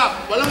depensa.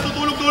 Walang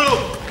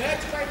tutulog-tulog.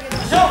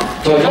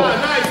 Jojo.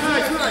 Nice.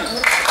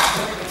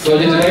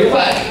 Jojo to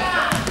Ibay.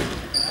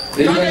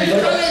 Challenge.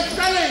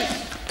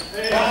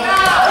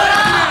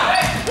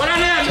 Wala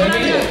na yan.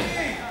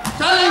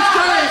 Challenge.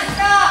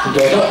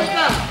 Jojo.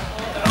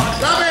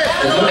 Lapit.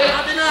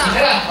 Atin na.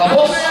 Hinira.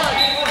 Tapos.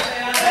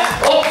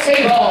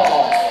 Save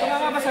ball.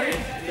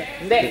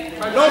 Hindi.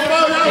 No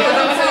foul na.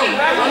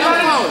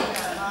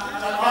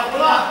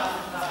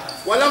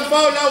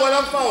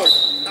 Walang foul.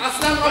 Taas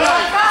lang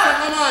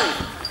kamay.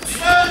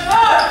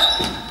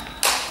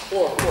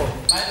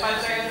 4. Atin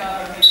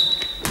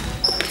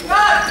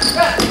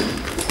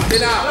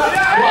na.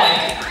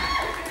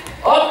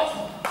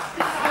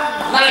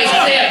 Nice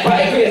step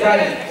by Chris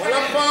Rani.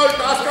 Walang foul.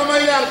 Taas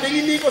kamay lang.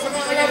 Tingin dito sa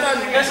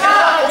kakalaban.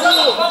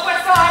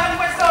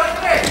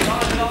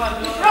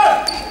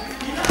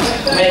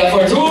 Omega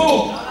for 2.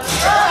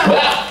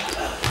 Wala.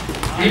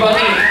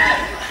 Rebound in.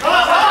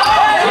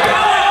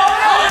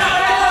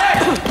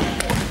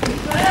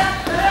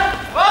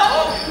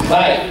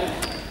 Bye.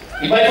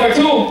 Ibay for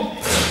 2.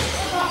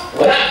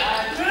 Wala.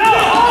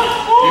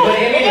 Rebound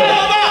in Emilio.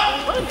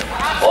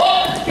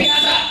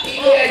 Pinasa.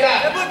 Ika.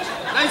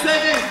 9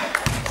 seconds.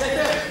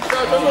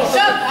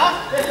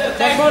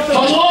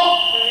 Tomo.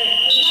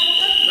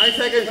 9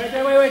 seconds.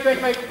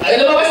 Ay,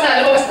 lumabas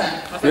na.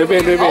 Rebe.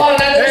 Nandun sa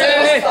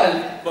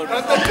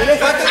Boston.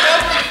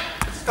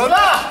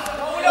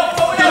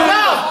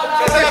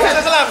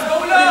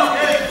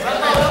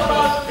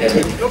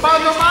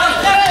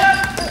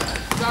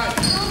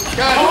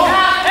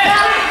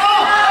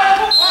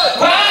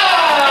 Wow!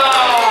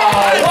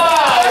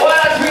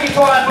 What a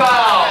 3-point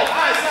foul!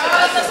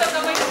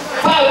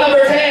 Foul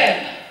number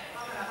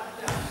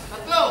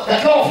 10.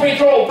 Tatlong free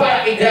throw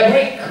para kay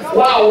Debrick.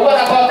 Wow! What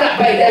a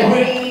contact by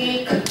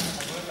Debrick.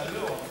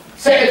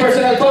 Second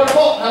personal foul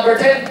po, number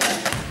 10.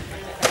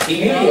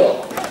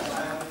 Emilio.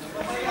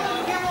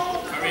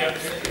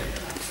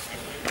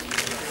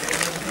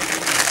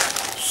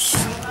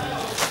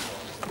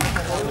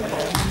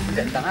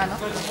 Ganda nga, no?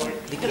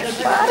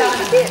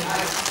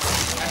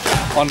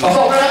 On ba?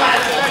 Pasok na naman.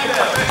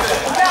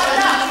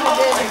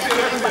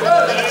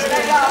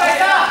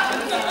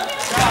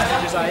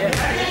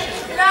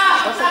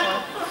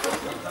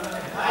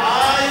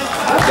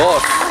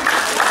 Boss.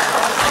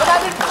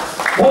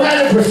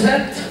 100%.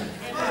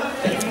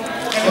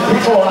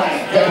 Free throw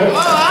line. Debrick.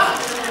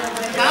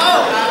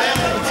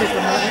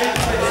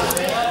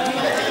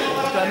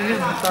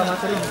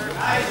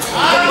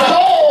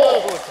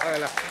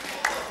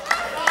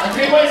 Ang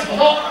 3 points,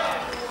 pasok.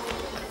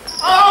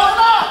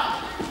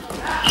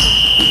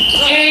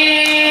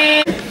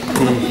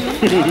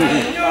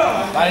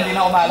 Para hindi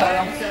na umala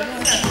lang.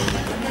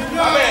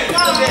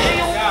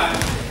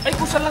 Ay,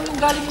 kusa lang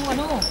yung galing yung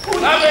ano.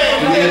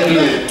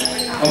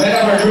 Omega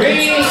number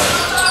 3.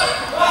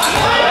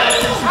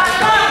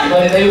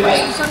 Ibalik tayo pa.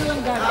 Kusa lang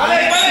yung galing.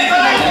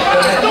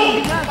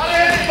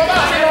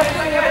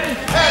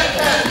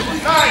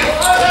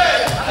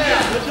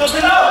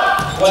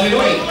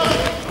 Waliloy.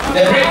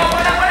 Debrit.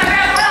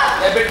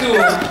 Debrit 2.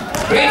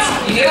 Prince.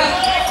 Hihira.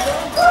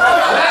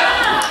 Ulit.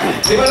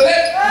 Diba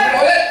ulit?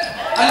 Ulit.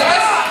 Ang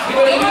lakas.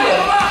 Diba na ibig.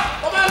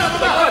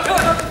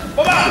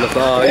 Wala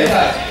tayo.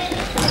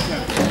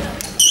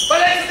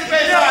 Balik si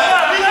Pesa!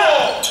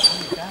 Bingo!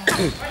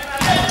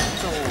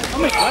 Oh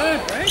my God,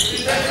 right?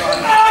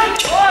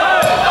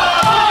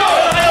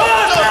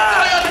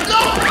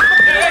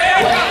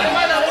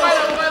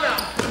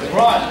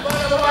 Ron.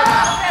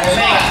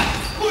 Omega.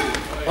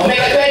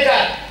 Omega to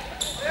Edgar.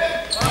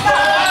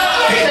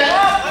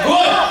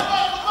 Good.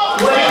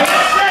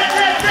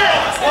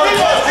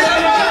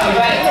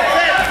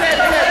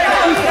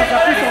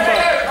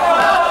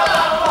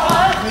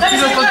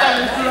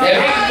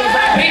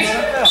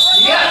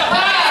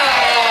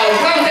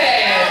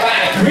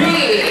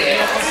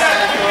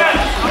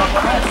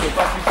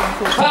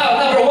 Foul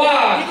number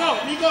 1.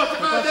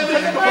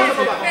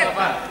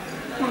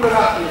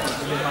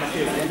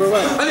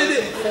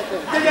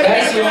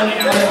 Guys, yung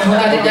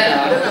natin dyan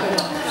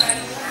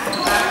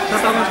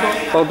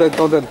Counted.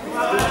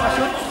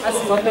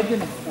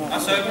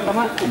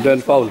 Then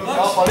foul.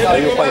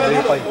 Tayo pa.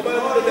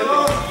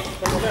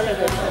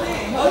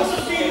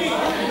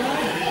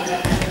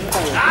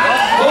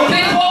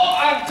 complete po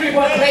ang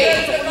 3-point play.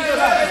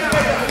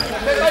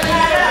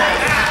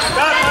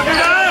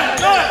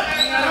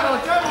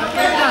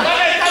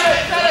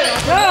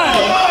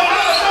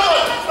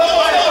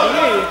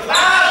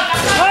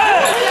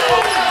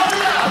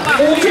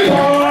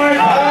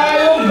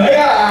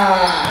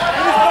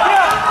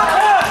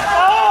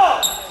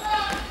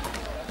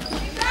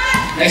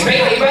 Next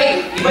play,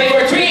 ibay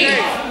for 3.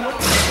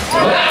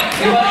 Wala,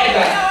 ibang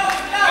Edgar.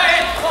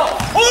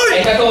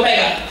 Edgar to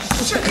Omega.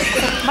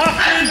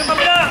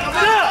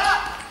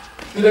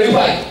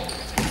 Dayubay.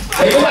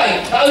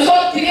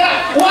 Tausot,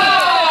 tinira.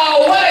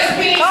 Wow! What a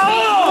spinning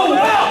move!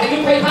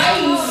 Dayubay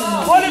tayo.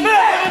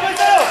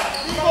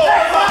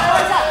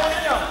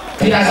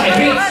 Tinasa kay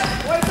Prince.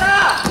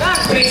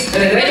 Prince,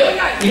 dire-diretso.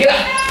 Tinira.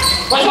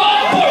 Pasok!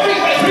 4-3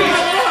 by Prince.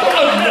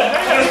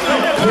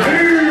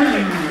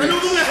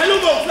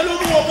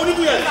 Salubong mo, kunin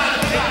mo yan.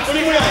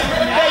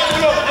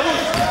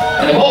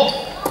 Ano po?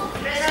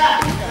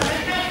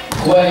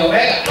 Kuha ni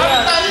Omega.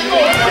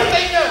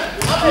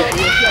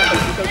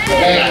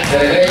 Omega,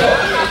 dire-diretso.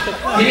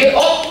 Tinira.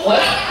 Oh!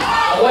 Wala.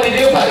 Kuha ni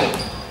Dayubay.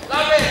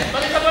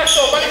 Balik sa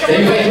pwesto,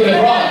 Dayubay to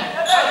LeBron.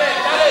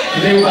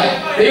 Dayubay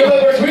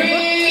for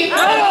 3.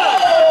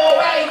 Oh!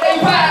 Right,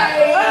 Dayubay.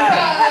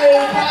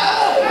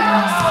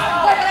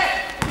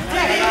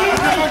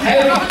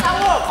 Henry.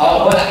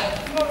 Oh, wala.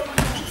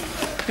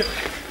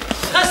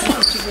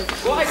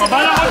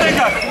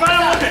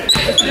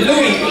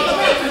 Louis.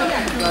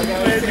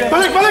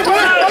 Balik!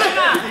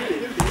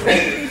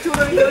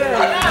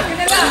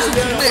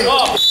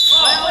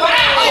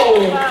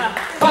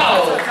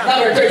 Foul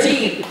number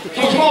 13.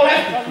 Huge ball,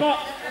 right?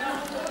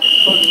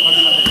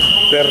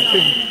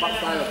 13.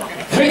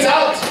 Three's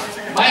out.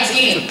 Mine's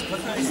in.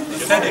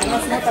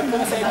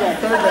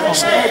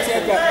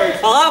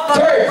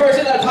 Third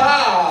personal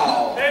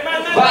foul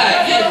by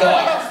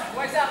Edgar.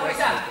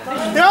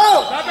 Yo!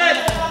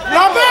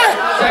 Labi!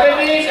 7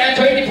 minutes and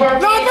 24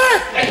 Labi!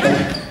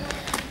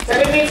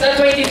 7 minutes and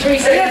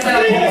 23 seconds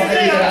na lang po.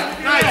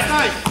 Nice.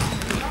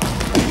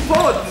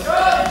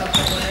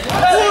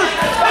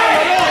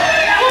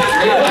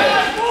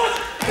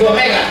 To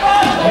Omega.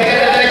 Omega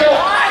na diretso.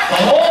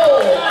 Oh!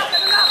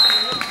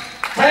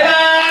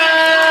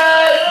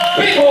 Timeout!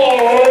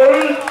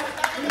 Bicol!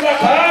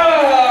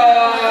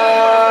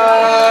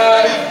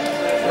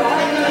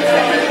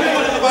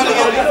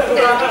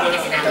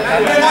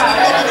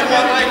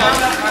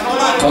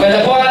 Maganda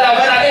po ang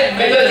laban natin.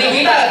 Medyo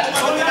natingkitan.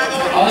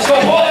 Ang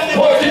score po,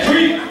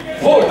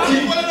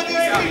 43-40.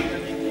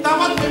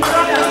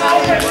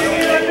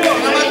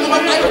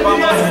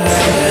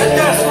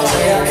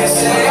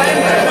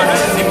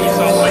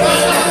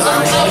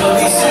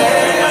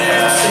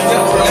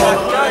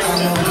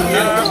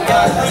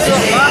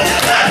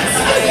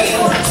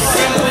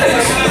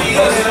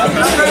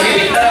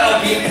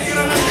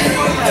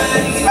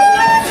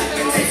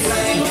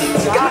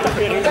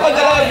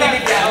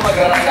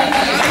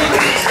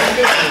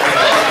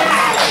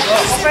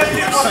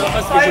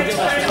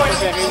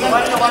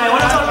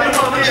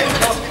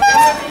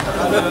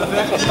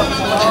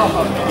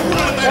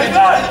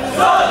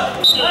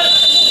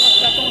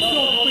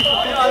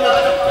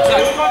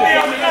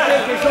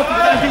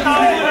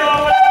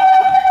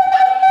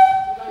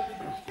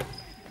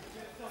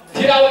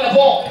 Tinawan na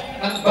po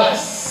ang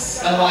bus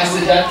ng mga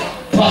estudyante.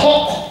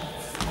 Pasok!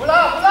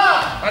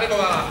 Pare ko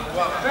ba?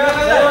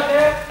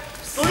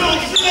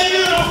 Tulong! Sila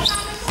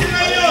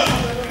yun!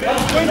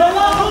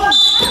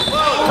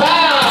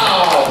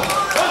 Wow!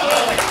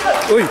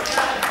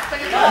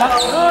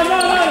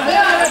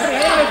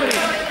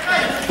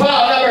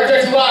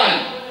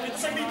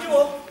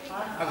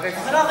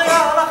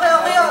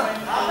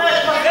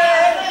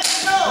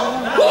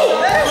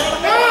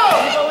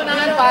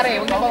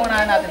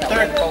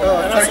 natin.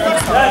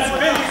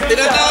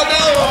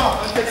 Tinataw-taw!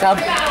 Sab.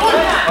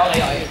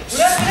 Okay.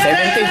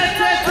 17.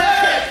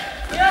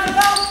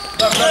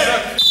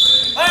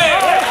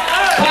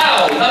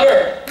 Foul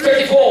number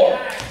 34.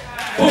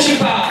 Pushing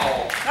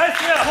foul.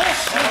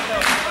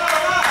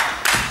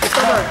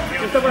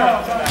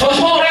 Touch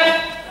mo,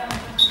 ref.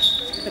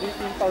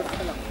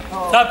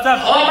 Stop.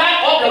 Oh, back.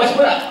 Oh, labas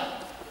mo na.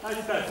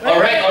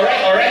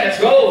 Alright, let's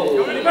go.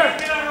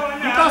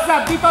 Dito,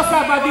 Sab,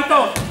 dito.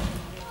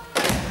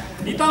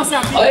 Dito ang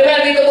Sab.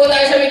 Oliver, dito po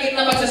tayo sa may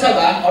gitna magsasab,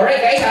 ha?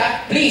 Alright, guys,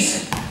 ha?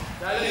 Please.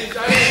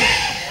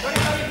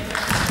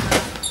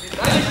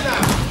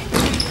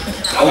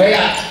 Okay,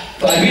 ha?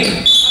 To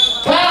Alvin.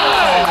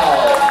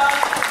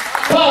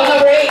 Foul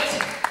number 8.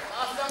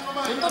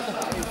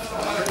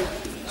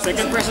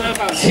 Second personal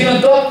foul.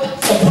 Sinundot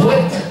sa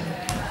puwet.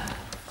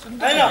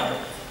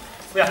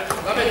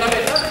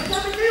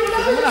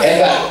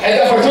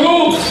 Edgar for 2.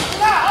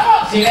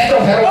 Sinetro,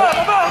 pero...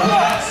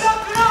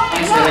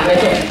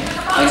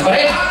 Nice pa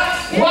rin.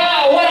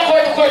 Wow, what a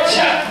court-to-court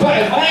shot by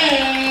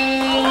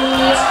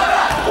Miles.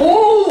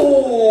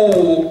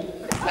 Ooh!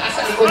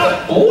 Nasa likod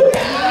ng bola.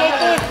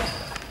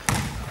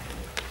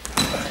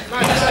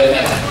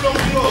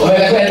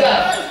 Omega Cuenta.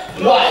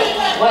 Wow,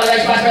 what a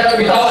nice pass pero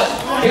bitawan.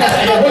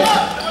 Pinasa niya Wood.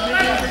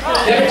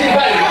 Never to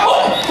Levi.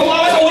 Oh,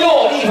 tumawa sa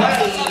ulo. Levi.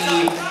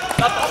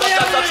 Stop.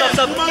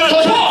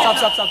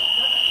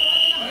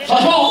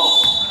 Sos mo.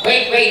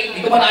 Wait.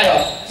 Dito muna tayo.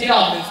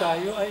 Sino?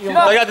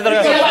 Talaga.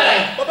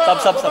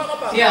 Stop.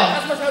 Sino?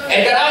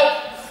 Edgar out.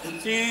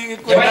 Si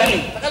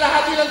Giovanni.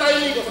 Nakalahati lang tayo,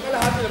 Ligo.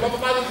 Nakalahati lang.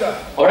 Mapapagod ka.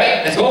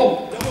 Alright, let's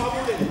go. Diyan mo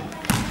habulin.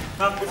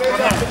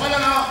 Buka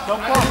lang ha.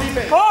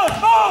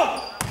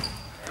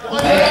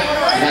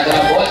 Pinadala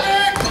po.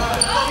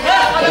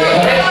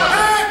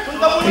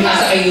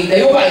 Pinasa kay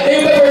Dayubay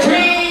for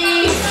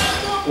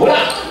 3. Wala.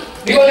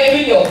 Di ko na yung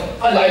video.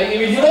 Ang layo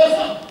yung video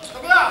doon.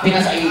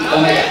 Pinasa kay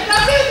Omega.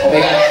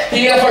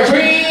 Tira for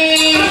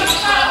 3.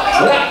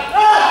 Wala.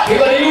 Di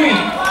ko na yung Louie.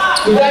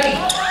 To Danny.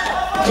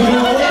 To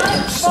Louie.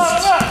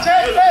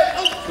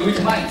 Louie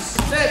to Miles.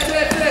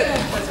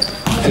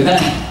 To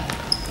Danny.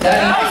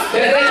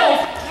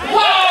 Diretso.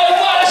 Wow!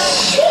 What a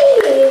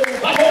shoot!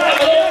 Ako na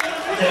ba?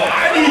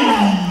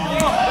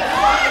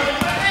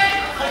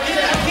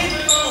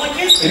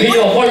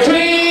 Emilio for 3.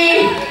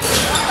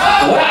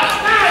 Wala.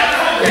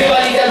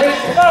 Everybody does it.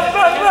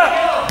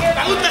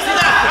 Pagod na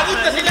sila!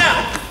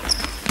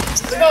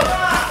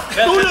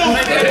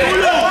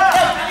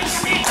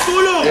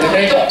 Tulong!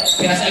 Diretso.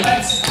 Pinasa kay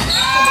Miles.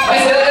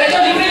 Miles, diretso.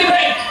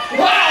 Libre.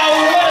 Wow!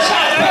 What a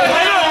shot!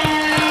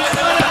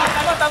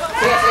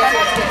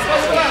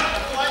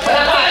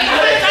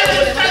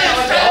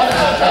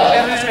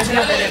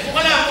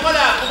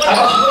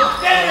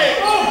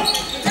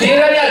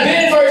 Tira ni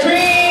Alvin for 3.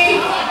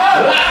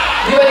 Wala.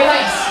 Di ba ni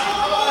Miles?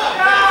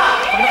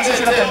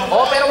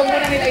 Oh, pero huwag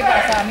muna nila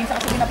ipasa.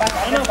 Minsan kasi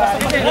pinapasa.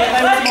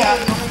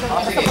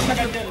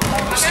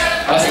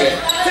 Sige.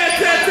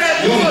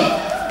 Set!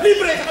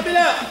 Libre sa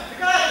kabila!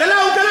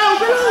 Galaw!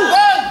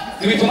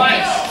 Give it to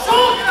Miles.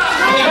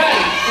 Libre.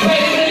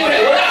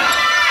 Wala.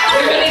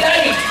 Libre ni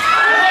Danny.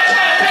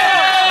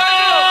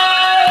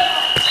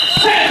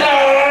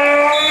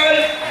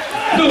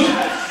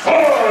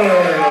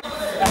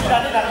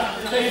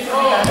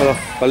 Ano,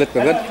 palit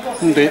agad?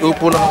 Hindi,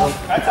 upo na ako.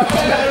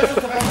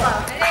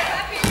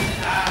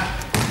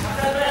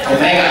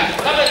 Omega.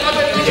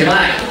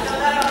 Jemai.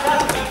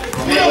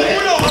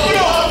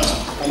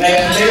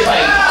 Omega to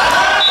Dayubay.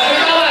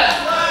 Kapitawan.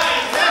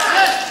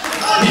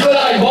 Dito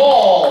lang ay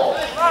ball.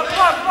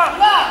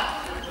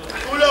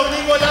 Tulong,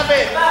 Ligo,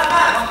 lapit!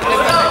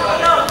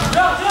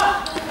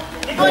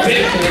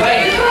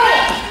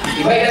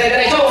 Ibay na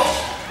diretso.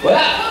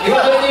 Wala.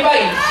 Iba ko ni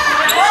Ibay.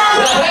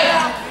 Wala pa rin.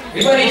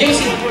 Iba ni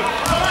JC.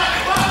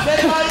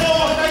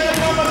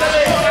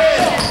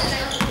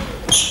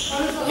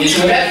 JC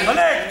ulit.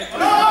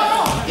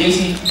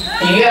 JC.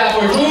 Hira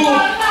for 2.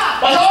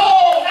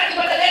 Pasok! Nati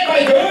ba talit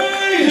by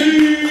JC?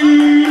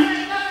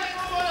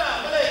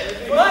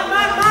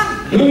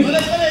 Louis.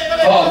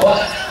 Oh,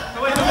 what?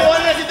 Kuha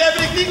na si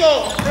Devrick,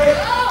 Ligo!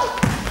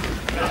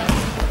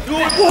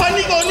 Kuha,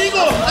 Ligo!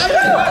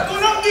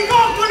 Tulong, Ligo!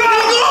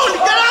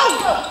 Galaw!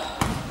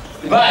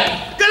 Ibay.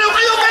 Galaw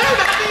kayo!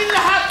 Nakatingin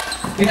lahat!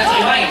 Pinasa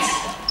kay Miles.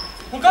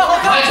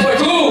 Miles for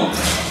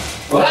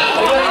 2. Wala.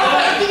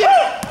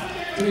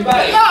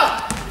 Ibay.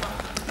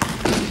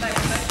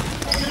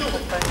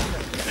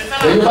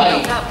 Dayubay.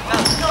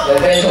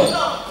 Diretso.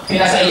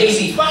 Pinasa kay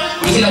JC.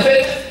 JC na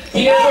fit.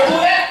 Hira for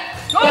 2 eh.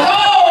 Pasok!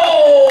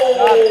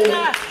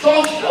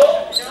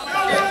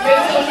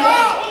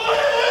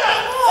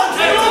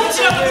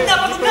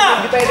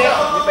 Hindi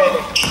pwede.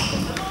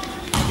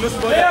 Loose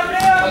ball.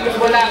 Pag-loose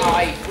ball lang,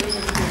 okay.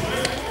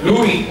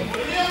 Louie.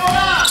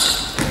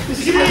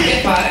 Bakit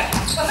pare?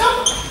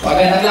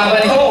 Pagandang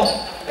laban ito.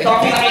 Ito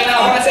ang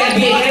pinakainawakan sa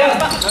NBA ngayon.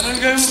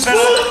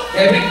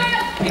 Devrick.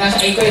 Pinasa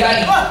kay Kuya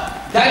Danny.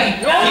 Danny.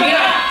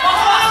 Hira.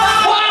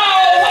 Wow!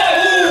 What a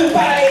move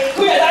by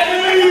Kuya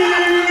Danny!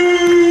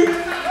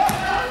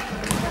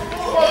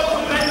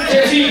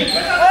 Chelsea.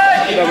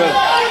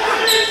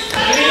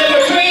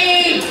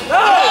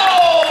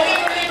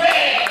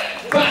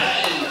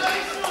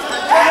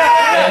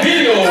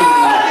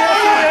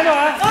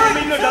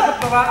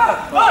 What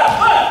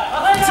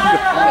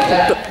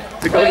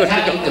is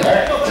happening to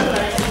her?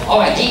 Oh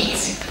my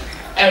jeez.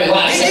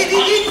 Everyone sit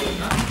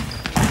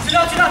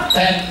up.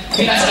 Then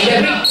Pinas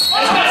Ilebri.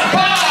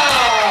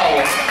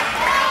 Foul!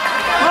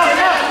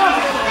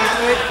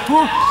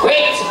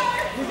 Wait.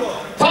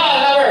 Foul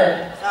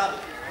number.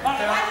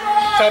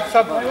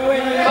 Sub.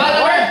 Foul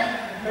number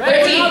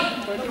 13.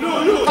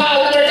 Foul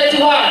number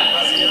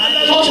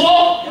 31.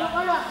 Joshua.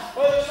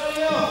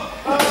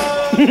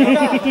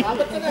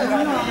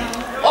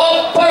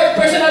 Oh,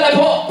 personal na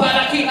po,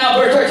 para kay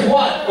number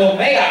 31,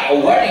 Omega,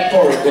 warning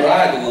for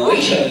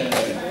graduation.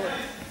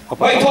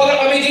 May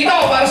total kami dito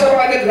para sa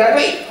mga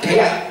nag-graduate.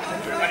 Kaya,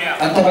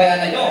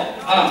 antabayan na nyo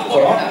ang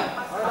corona.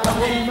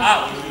 Tama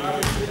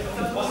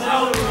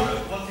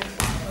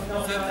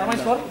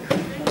yung score?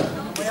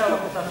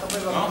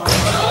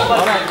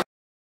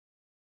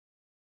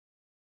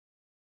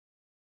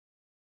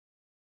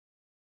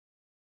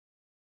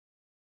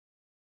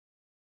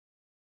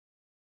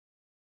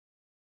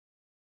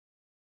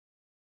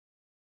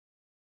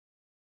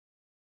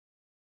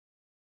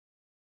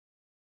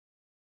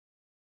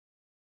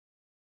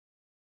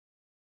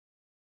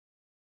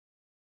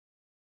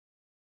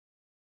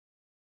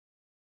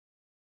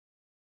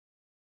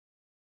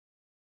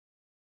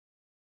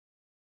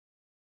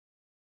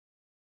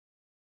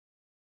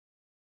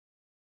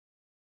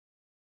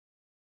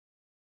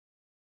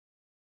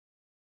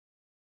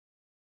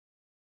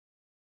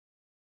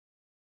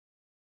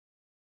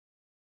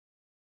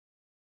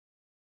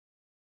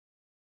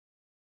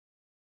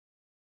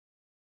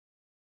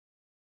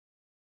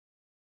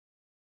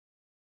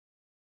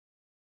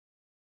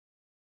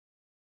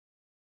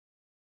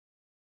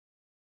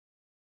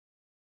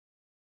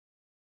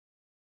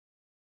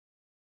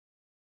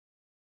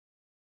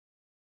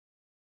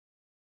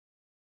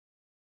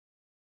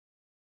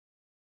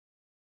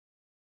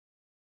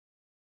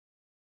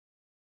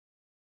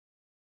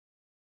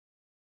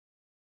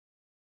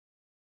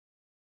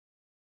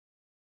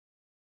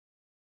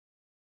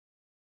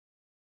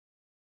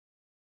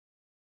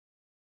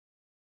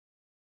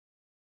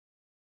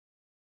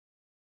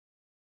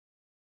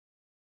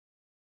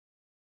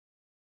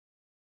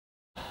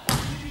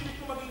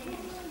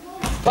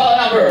 Foul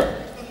number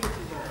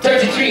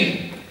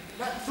 33.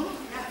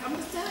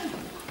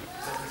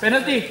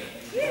 Penalty.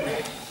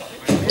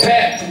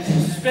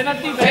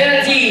 Penalty.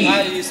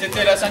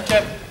 C'était la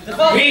 5e.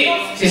 Oui,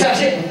 c'est ça,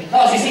 c'est.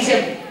 Non, c'est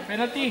 6e.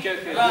 Penalty.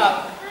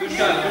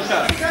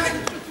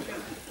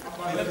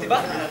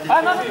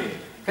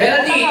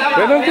 Penalty,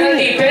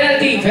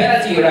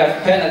 ref.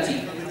 Penalty.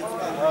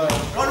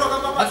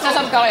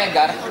 Magsasab ka kay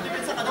Edgar?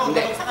 Hindi.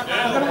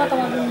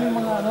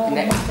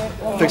 Hindi.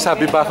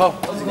 Nagsabi ba ako?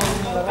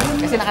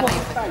 Kasi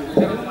nakatayo.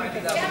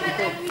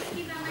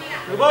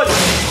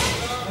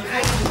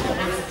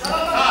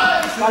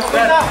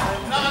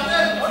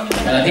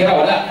 Penalty ka,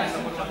 wala.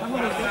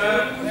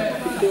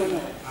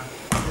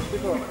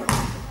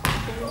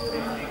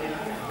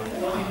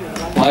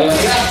 Ayaw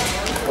na.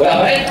 Wala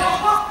pa rin.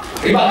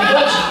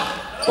 Rebound,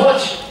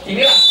 Coach.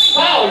 Tinira.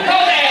 Foul,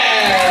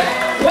 counted!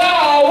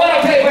 Wow, what a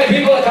play by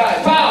Bicol.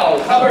 Foul,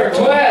 number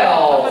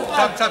 12.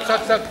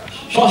 Sub.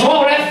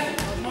 Joshua, ref.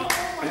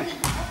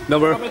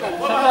 Number 1.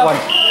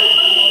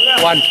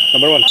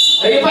 Number 1.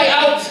 Layupay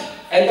out.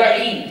 Edgar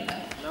in.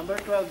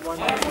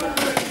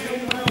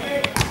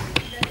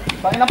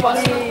 Pangina po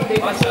ni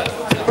David.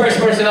 First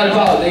personal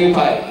foul,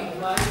 Layupay.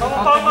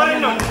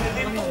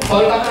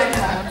 Foul ka rin.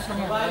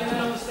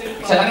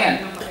 Isa lang yan.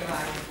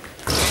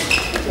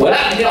 Wala,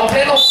 hindi na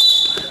kompleto.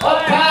 Oh,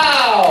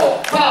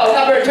 foul! Foul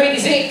number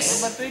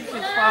 26.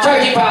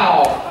 Charging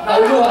foul.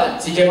 Nauluhan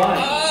si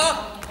Jemai.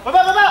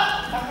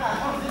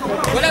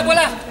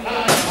 Wala.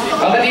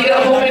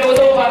 Magkatitira po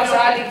minuto para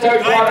sa ating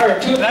third quarter.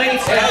 2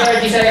 minutes and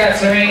 30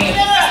 seconds remaining.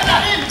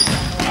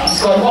 Ang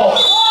score mo.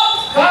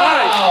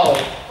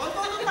 Foul!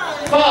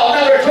 Foul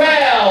number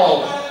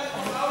 12.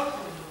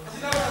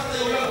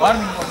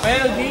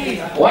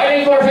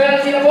 Warning for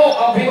penalty na po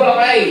ang Bicol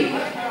Akay.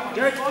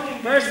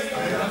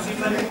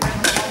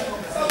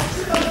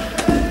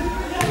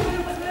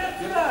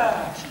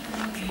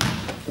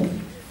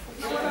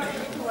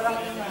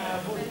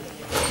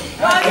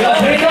 Ilang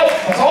free-throw,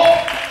 pasok!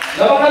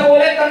 Labang na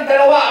ulit ng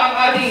dalawa ang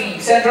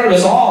ating Central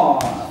Luzon.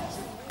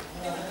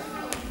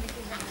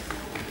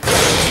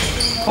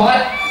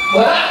 Pangat,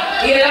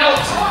 wala, in and out.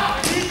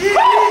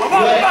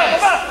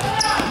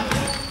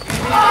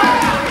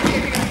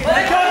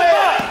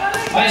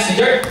 Minus to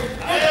Jerk.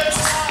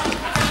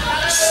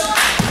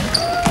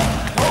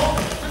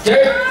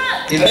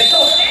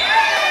 Diretso.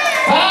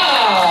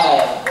 Foul!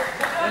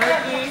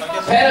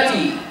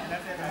 Penalty.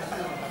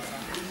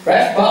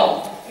 Ref,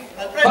 foul.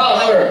 Foul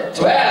number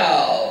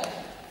 12.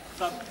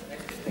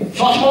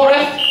 Change more,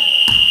 ref.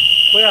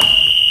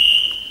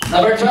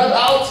 Number 12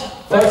 out.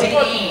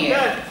 14.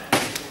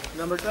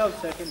 Number 12,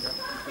 second.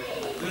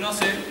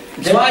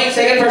 Jemai,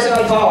 second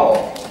personal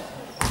foul.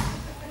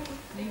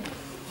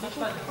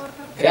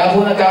 Kaya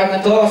po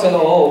nagkaganto sa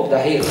loob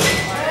dahil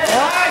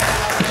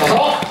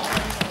pasok!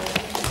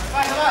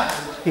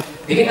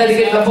 Dikit na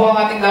dikit lang po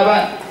ang ating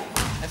laban.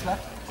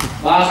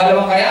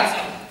 Makakalawang kaya?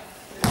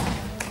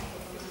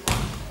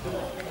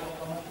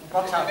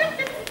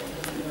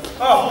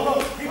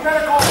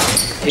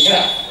 Sige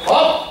na.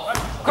 Oh!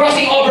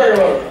 Crossing over.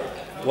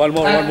 One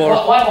more.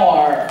 One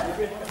more.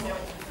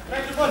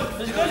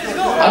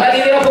 Ang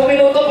natitira pong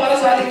minuto para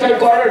sa ating third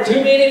quarter.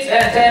 2 minutes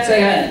and 10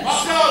 seconds.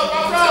 Box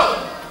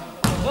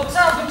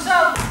out!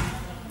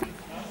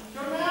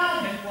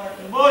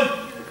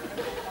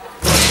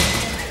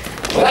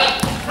 Wala.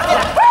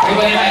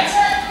 Iba ni Mike.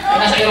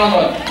 Nasa iron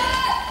ron.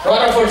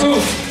 Quarter for 2.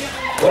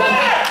 Wala.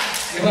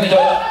 Iba ni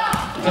Joe.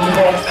 Ito ni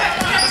Bro.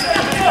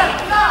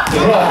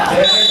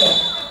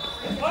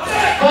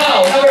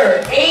 Foul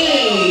number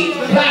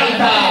 8. Blind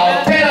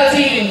foul.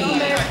 Penalty.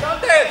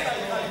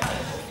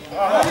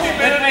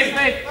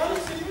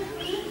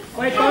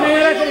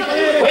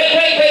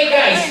 Wait,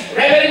 guys.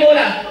 Referee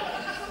muna.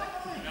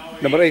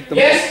 Number 8.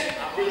 Yes?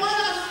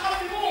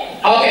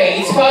 Okay,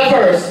 it's foul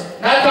first.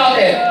 Not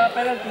counted.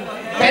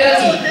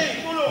 Penalty.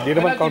 Hindi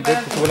naman counted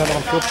kasi wala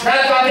namang shoot.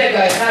 Not counted,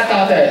 guys. Not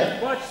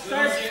counted.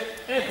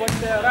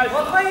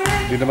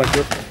 Hindi naman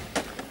shoot.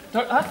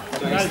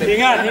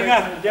 Hinga.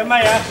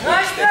 Jamay ha.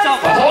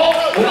 Pasok.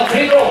 Unang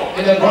free throw.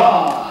 To the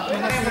ground.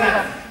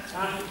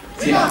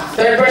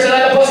 Third person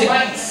na po si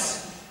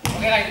Mines.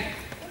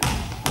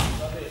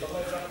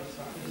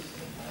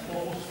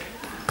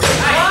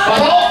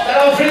 Pasok.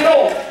 Dalawang free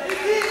throw.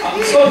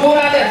 Ang score po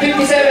natin,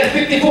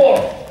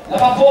 57-54.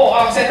 Naman po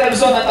ang Central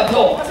Luzon ng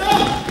tatlo.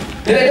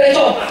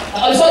 Dire-diretso.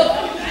 Nakalusot.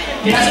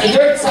 Pinasa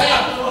i-dirt.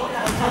 Sayang.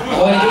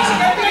 Ako ni Casey.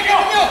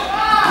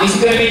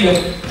 Casey to Emilio.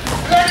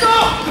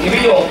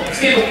 Emilio.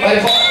 Steal.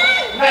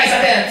 Nice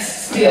attempt.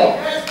 Steal.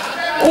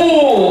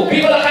 Ooh.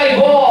 People are high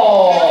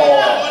ball.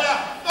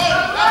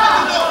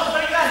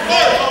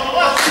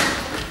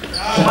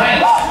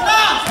 Mines.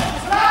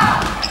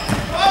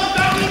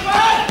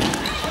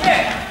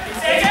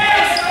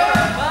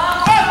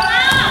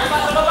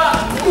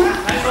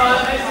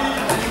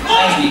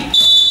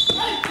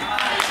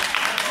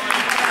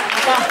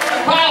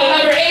 Foul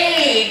number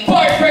 8,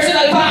 fourth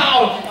personal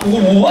foul.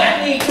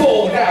 One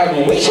Nico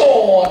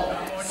graduation.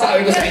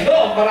 Sabi ko sa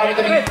inyo, marami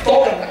kaming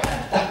token.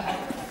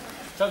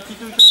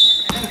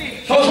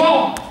 Shows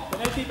mo.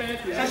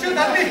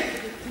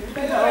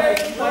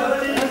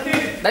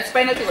 That's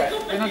penalty, right?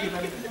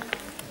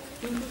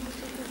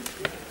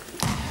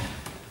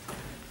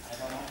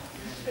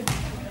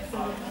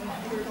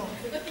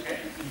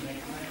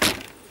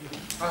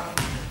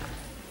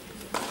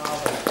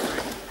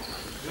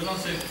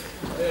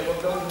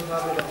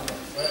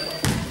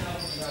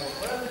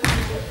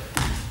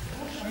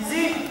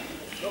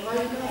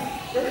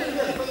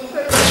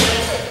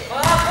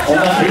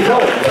 Unang free throw,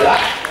 wala.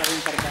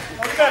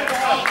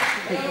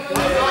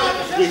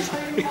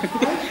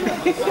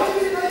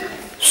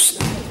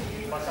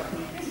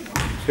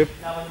 Shoot.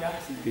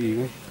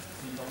 Iingay.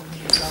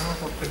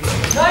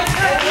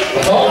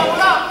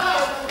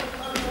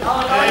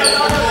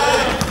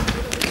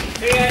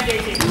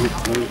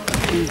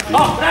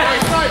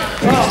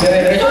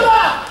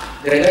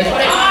 Dire-diretso.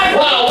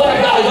 Wow, what a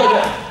goal,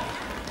 Jojo.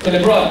 To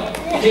LeBron.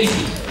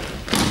 Casey.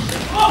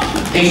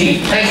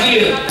 Casey, nice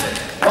steal.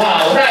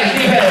 Wow, nice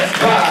defense.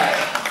 Bye.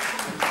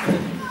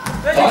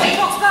 Sorry.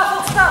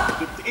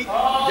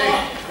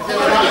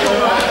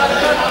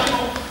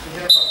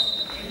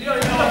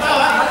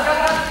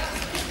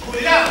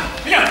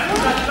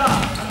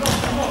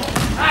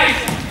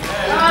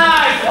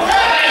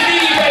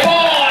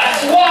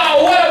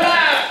 Wow, what a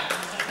block.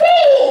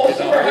 Woo,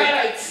 super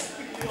highlights.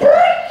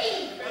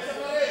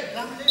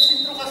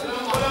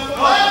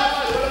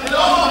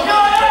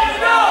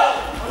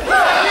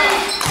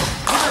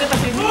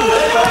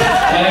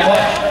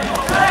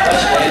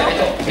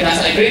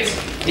 Pinasa kay Fritz.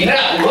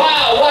 Tingnan.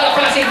 Wow, what a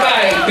passing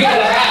by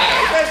Bicol.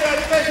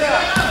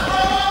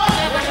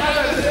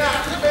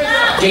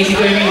 JC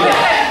to Emilio.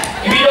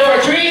 Emilio for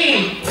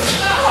 3.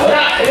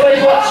 Wala.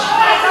 Everybody watch.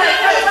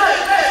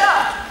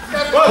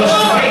 Push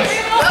to Fritz.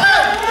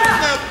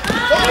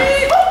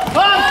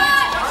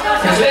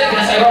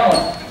 Pinasa kay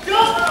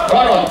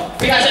Ronon.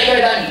 Pinasa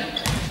kay Danny.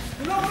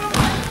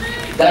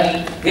 Danny.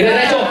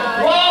 Dire-diretso.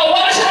 Wow,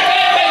 what a shot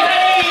again by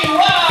Danny.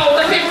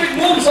 Wow, the favorite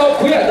moves of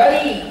Kuya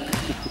Danny.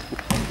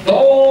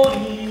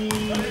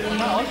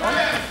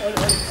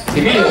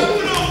 Emilio.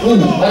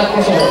 What a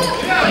crossover.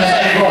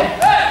 LeBron.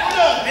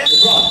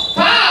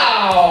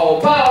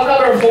 Foul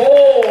number 4.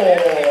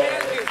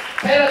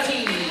 Penalty.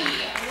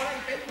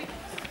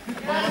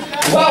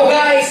 Wow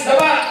guys,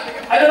 diba?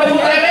 Ano na po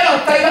tayo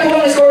ngayon? Tayo na po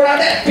ang score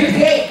natin.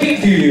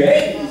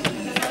 58.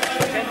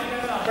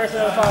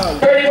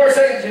 34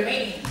 seconds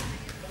remaining.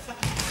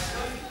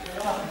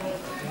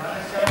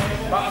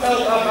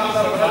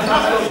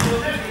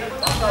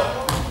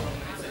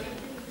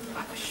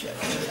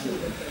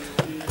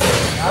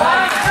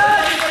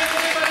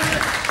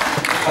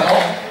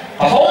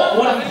 Pasok,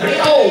 unang free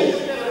throw.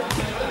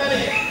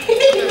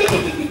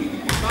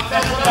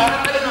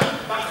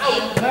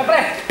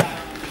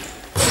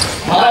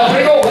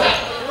 Free throw, wala.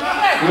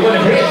 Iwan ni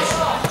Fritz.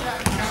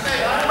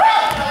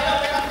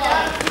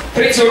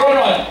 Fritz to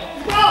Ronon.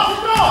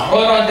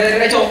 Ronon,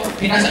 diretso.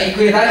 pinasa kay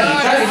Kuya Danny.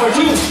 Danny for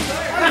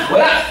 2.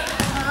 Wala.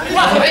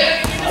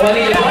 Sabay. Wala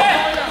ni Lebron.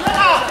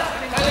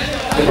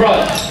 Lebron.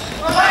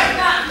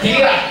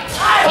 Tira.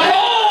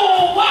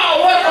 Oh!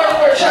 Wow! What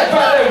a shot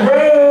by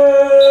Lebron!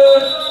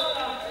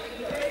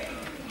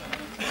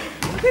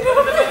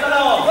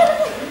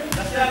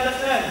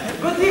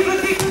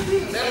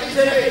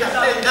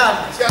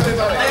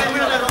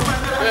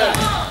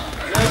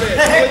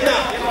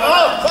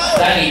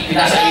 Danny,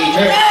 pinasa kay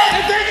Jerk.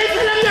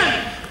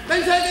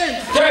 10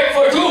 seconds! Jerk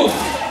for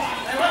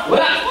 2.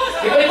 Wala.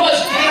 Iba ni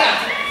Boss. Tira.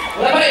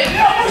 Wala pa rin.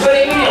 Iba ni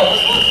Emilio.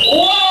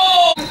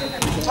 Wow!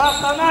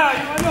 Tama,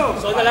 yung ano?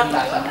 So na lang.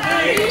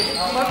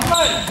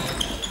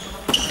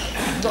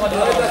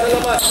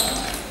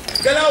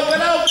 Galaw!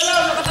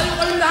 Nakatayo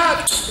kami lahat!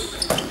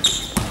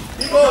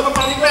 Nico!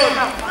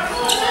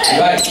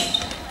 Ibay.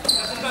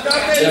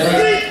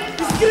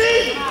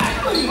 Screen!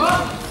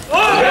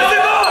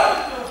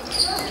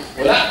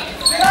 Wala.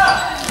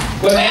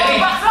 Guaneri.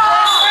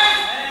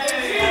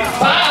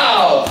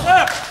 Foul!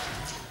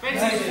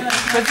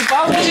 Pussy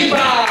foul!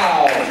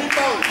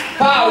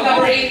 Foul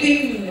number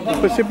 18.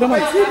 Impressive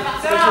naman.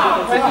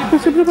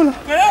 Impressive na pala.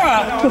 Kaya nga.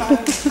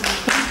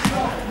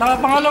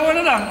 Nakapangalawa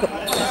na lang.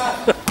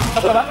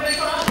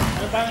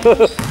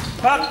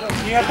 Pak,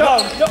 ingat daw.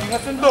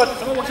 Ingat sundot.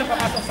 Huwag siya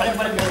papasok. Sayang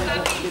pa rin. Diyan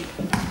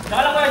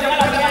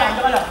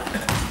ka lang.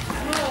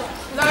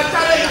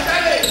 Challenge!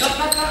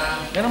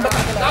 Ganun ba?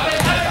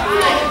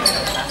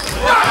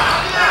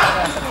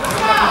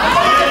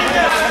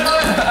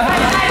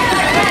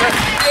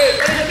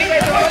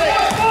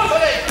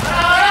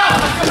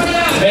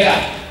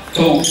 Vega.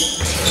 2.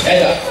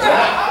 Edgar.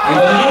 Iba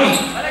ni Louis.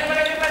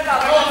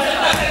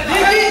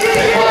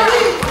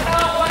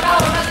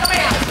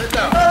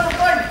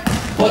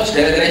 Coach,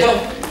 dire-diretso.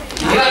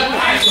 Hirap.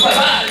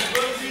 Supasa.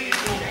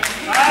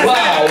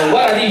 Wow,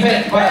 what a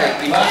defense by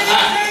Iba.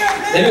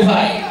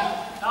 Debuhay.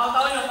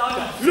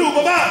 Lu,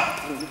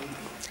 baba!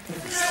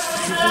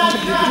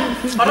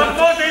 Harap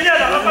ko sa inyo.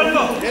 Harapan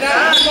mo.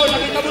 Nico,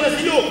 nakita mo na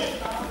si Lu!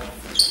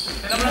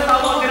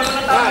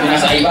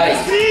 Pinasa Ibay.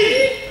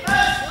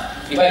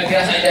 Ibay,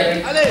 pinasa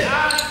Idebri. Ale!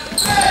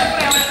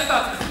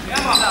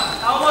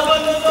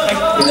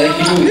 Pinalik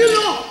ni Louis.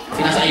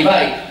 Pinasa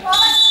Ibay.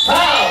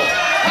 Foul!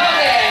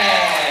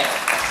 Pocket!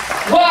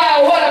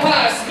 Wow, what a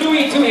pass!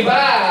 Louis to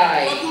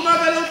Ibay. Pag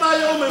gumagalaw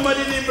tayo, may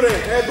malilibre.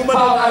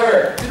 Gumalaw Foul tayo.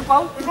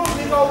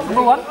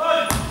 number.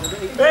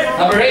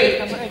 Number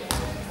 8.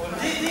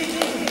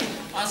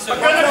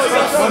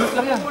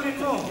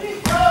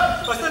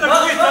 Basta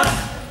nag-quit ha.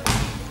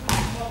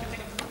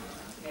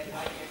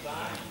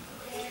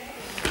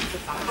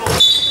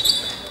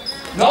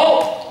 No,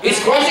 it's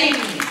crossing.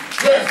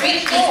 Your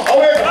feet is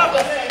over.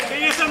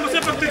 Iisan mo siya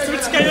pag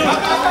switch kayo.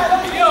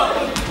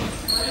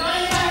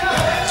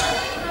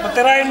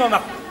 Matirahin mo,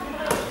 Mac.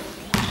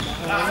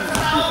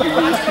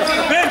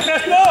 Ben,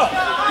 press mo!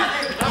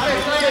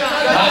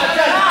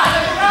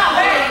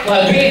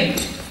 Alvin.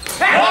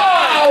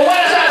 Wow, what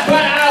a shot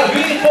by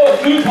Alvin for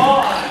 2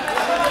 points.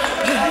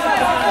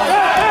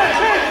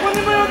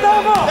 Kunin mo yung tao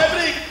mo!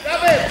 Devrick,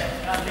 lapit!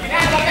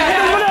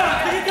 Tigil mo na!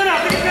 Tigil ka na!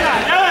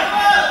 Yaman!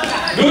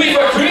 Louis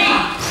for 3.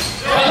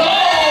 Hello!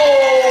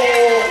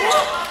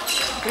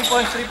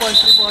 3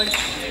 points.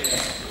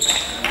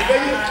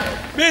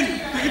 Ben,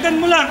 tigitan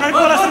mo lang. Kahit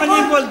wala sa kanya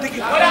yung ball,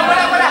 tigil.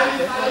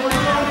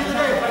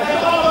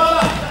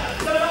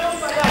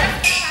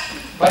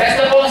 Pares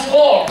na po ang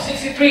score.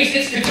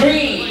 63-63.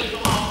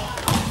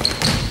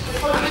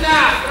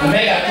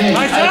 Omega 2.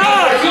 Nice Alvin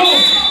shot! for 2.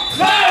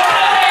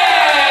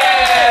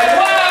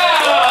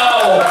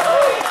 Wow!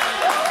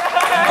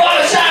 What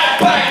a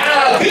shot by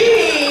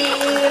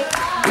Alvin!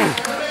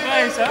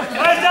 Nice, ha?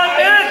 Nice shot,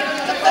 Ben!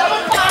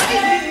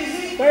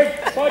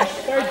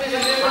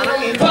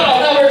 Foul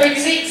number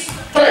 26.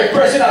 Third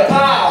personal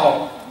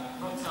foul.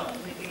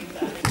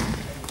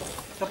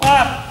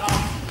 Tapat!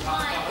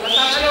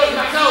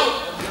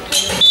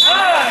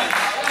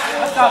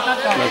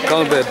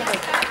 Nag-counted.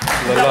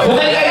 Lalaw.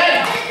 Bumalik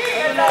agad.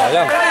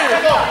 Sayang.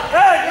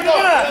 Hey, kunin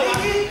mo na!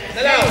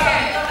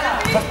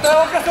 Basta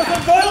huwag ka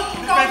susundol,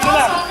 kahit mo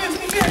lang.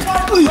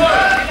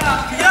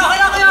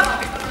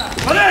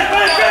 Balik,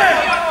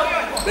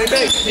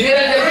 Ben!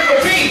 Sinilan Devrick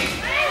for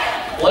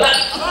 3. Wala.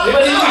 Lima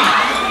ni Louis.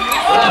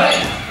 Wala pa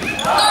rin.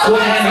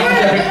 Kuha na ni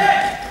Devrick.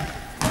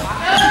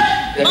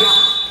 Devrick.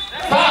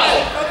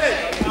 Foul.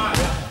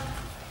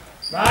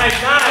 Nice!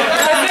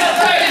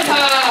 Third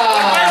foul.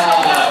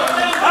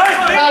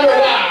 Number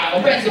 1.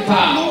 Offensive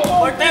foul.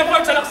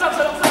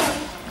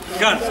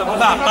 Gan, sa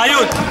baba,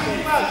 tayod!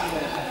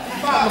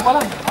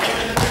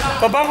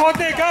 Babang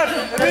konti, Gan!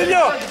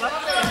 Emilio!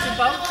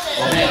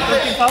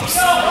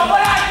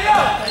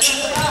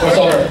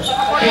 Crossover.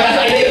 Kaya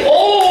sa ilim.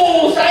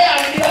 Oh! Sayang!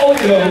 Hindi na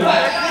audio.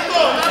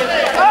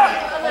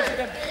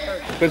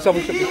 Defensive.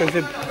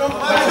 Defensive.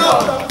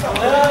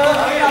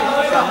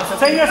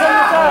 Sa inyo, sa inyo,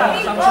 sa!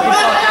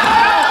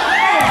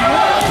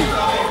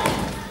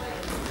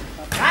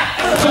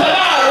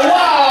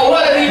 Wow!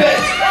 What a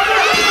defense!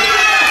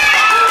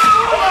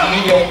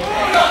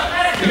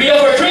 Emilio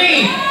for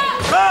 3.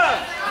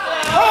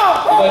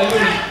 balik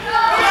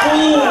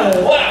Louis.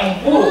 Wala.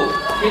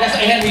 Pinasa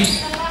kay Henry.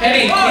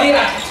 Henry,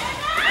 tinira.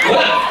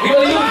 Wala. Di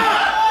balik Louis.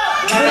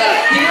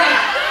 Tinira.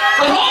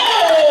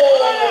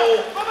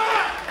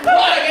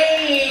 What a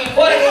game!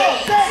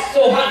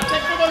 So hot.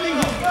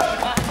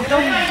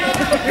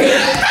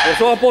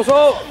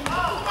 Puso.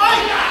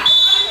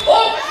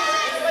 Oh!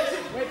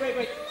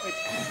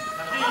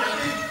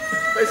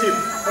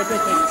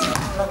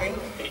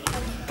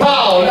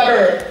 Foul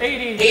number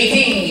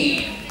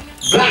 18.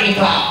 Blocking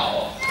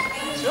foul.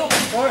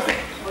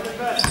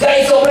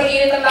 Guys, sobrang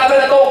init ng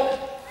laban na to.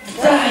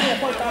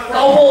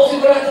 Ako po,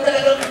 sigurado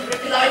talagang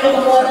kailangan mo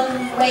kumuha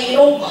ng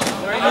mainom.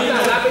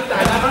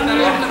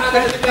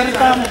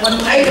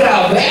 Ay,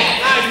 grabe!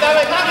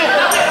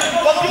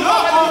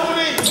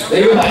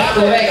 Layo ba?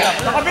 Ito, Mega.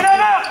 Nakabila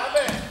na!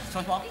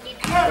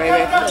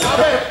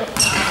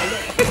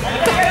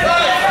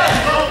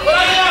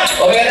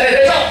 Okay,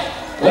 diretso.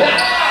 Wala.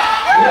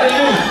 Wala.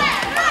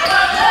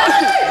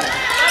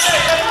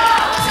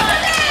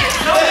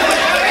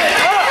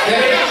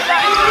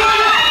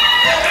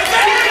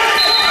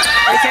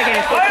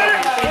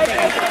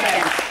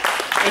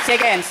 8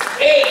 seconds.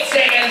 8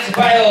 seconds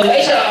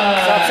violation.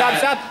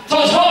 Stop.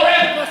 Toss ball,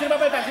 ref.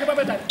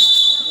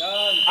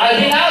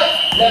 Alvin out.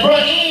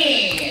 LeBron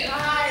in.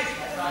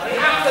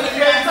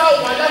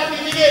 Walang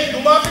pipigil.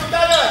 Lumapit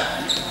na na.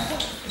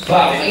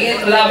 Wow,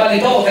 mainit laban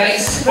ito,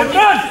 guys.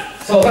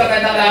 Sobrang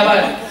gandang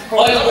laban.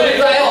 Ulit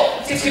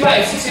tayo.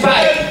 65.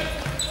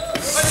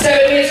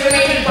 7 minutes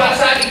remaining para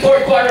sa ating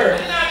fourth quarter.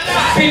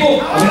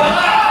 Pipo.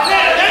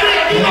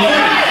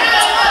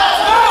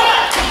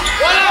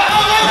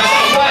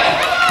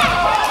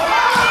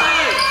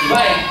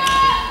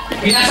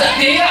 Pinasa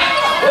tira.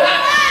 Wala.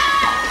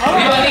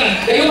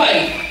 Ribani.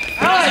 Dayumay.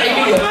 Pinasa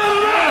Emilio.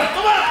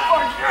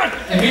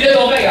 Emilio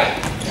to Omega.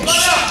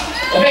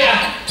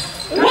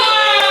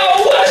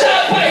 Wow! What's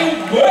up,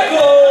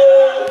 Payuego?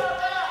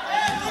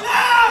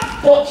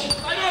 Poch.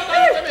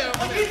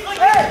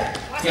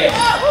 Okay.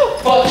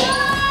 Poch.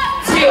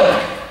 Steal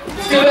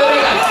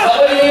Omega.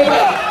 Bawal niya yung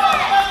pay.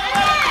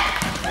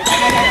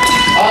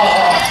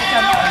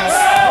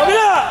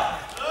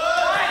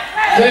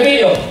 To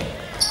Emilio.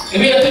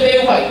 Emilio to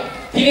Dayumay.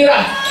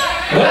 Tinira.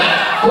 Wala.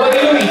 Kuha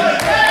ni Louis.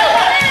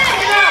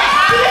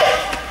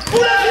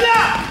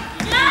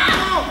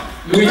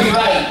 Louis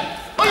Tigay.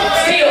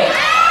 Steal.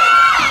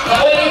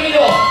 Bawal ni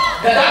Emilio.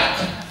 Dadak.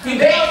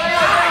 Hindi.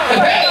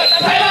 Tabi.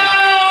 Time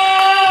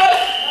out!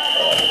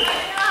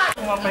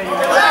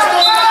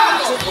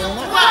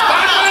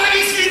 Bakit ka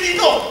naging screen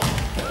dito?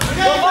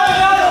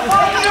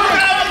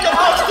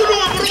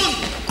 Tulungan mo ron!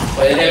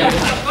 Pwede.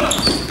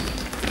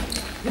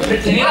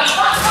 Tinira.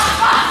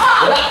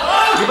 Wala.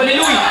 Di ba ni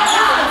Louis?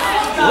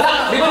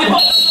 Wala. Di ba ni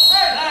Pop?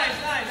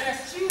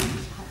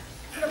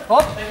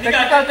 Hop,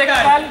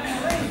 technical.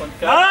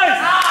 Nice!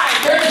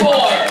 Third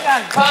four.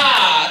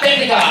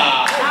 Technical.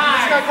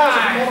 Technical.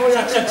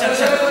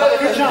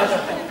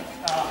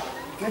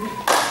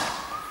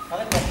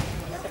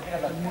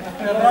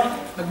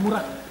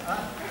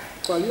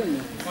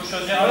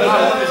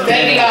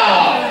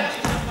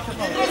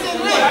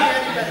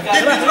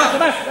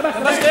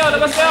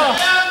 Labas kayo!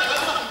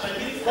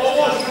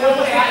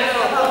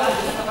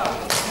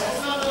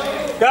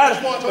 Gar,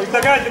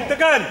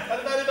 dagdagan!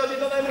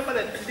 Dito tayo may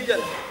palit. Hindi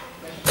dyan.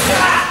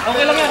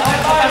 Okay lang yan.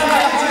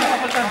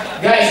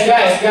 Guys.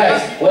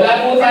 Wala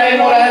po tayo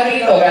murahan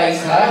dito,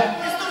 guys, ha?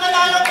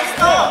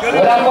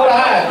 Wala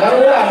murahan.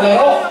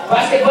 Laro.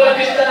 Basketball ang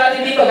pinunta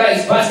natin dito,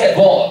 guys.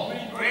 Basketball.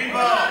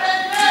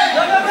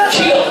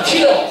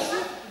 Chill.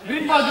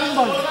 Green ball.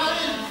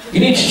 You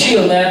need to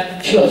chill, man.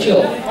 Chill.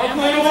 Tulungan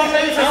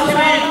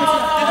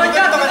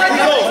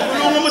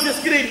mo sa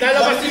screen.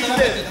 Lalabas si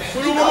Eden.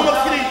 Tulungan mo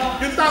mag-screen.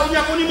 Yung tao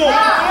niya, kunin mo.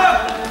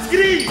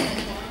 Screen!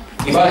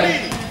 Iba.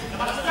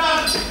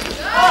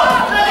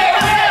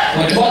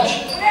 Coach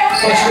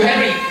to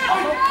Henry.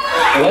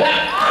 Wala.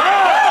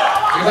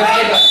 Iba na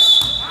iba.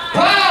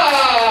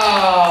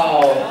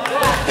 Foul!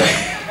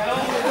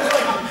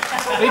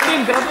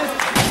 18, grabe.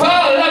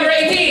 Foul number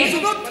 18.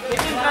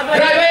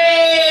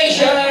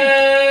 Graduation.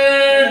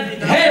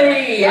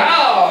 Henry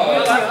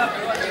out.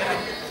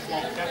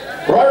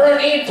 Run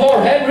in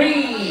for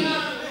Henry.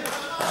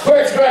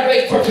 First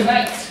graduate for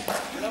tonight.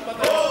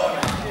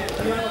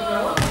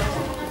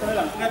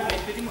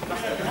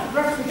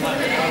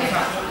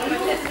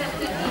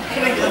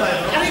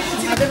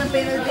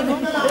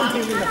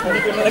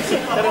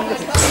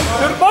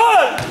 Good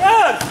ball!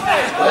 Yes!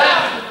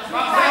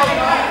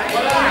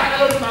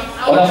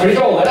 Wala free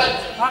throw, wala.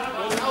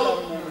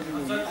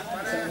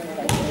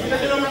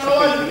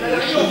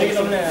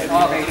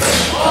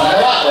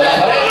 Wala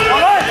pa rin.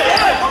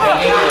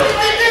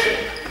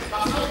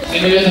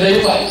 Emilio to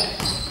Dayumay.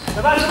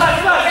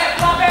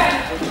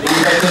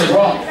 Dayumay to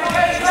LeBron.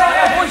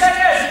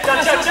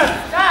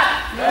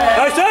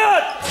 Nice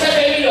shot! Step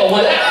Emilio,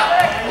 wala.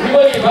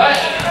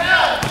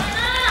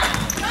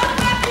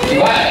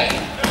 Ibay.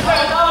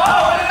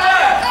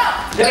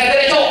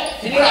 Diretso.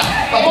 Sinira.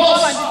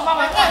 Tapos.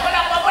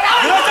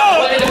 Diretso!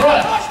 Wala ni LeBron.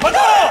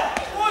 Bato!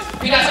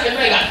 Pinasa kay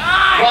Mega.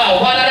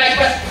 Wow, wala na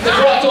express.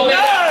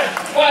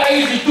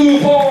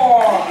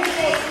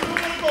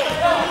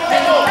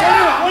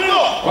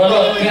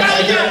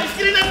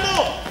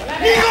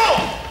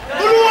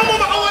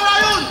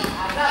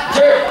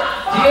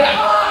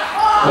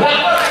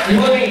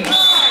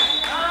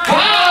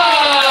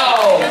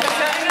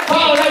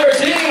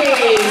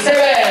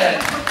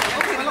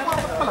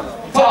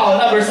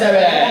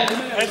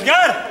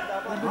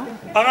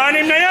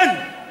 Pang-anim na yan!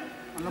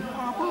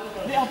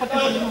 Hindi, apat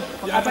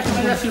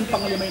yung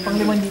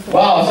pang-lima dito.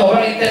 Wow,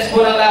 sobrang intense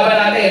po ng laban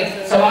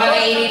natin. Sa mga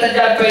naiinitan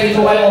dyan, pwede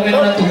po kayo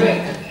uminom ng tubig.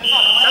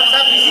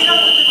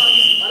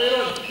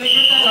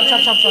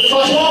 Sab.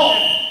 Sauce mo!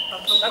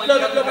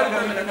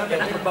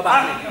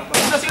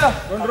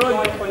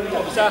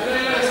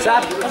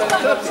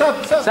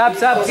 Sab.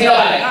 Sino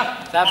ba?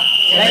 Sab.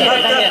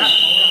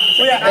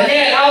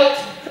 Daniel, out!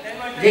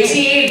 JC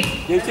in!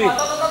 JC.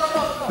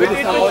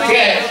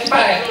 Sige,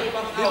 pare.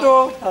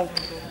 Dito.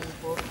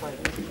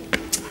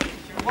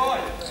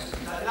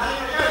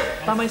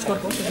 Tama yung score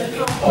ko.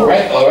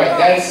 Alright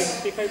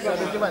guys.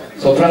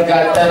 Sobrang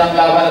ganda ng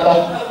laban na to.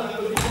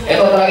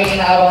 Ito talagang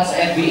inaabang sa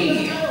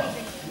NBA.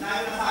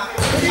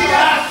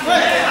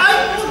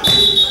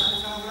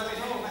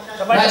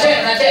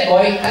 Not yet,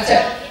 boy. Not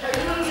yet.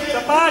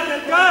 Sapat,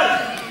 Edgar!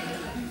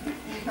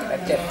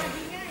 Not yet.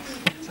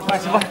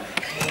 Sapat. Pasok!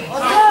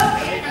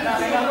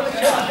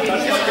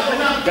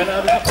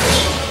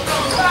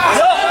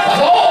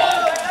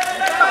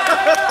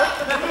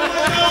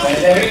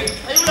 Derek.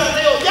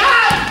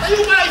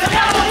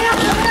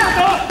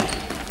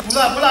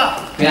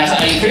 Pinasa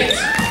kay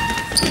Fritz.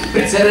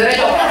 Fritz,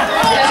 derecho.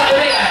 Pinasa kay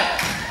Omega.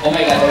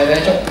 Omega,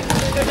 derecho.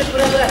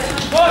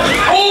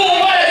 Oh,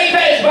 what a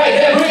defense by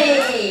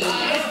Debris!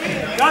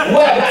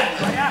 What a block!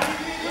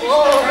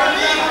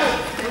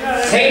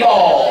 Same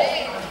ball.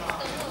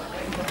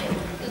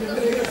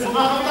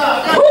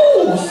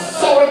 Woo!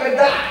 Sobrang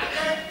ganda!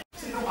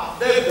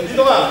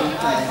 Dito ka.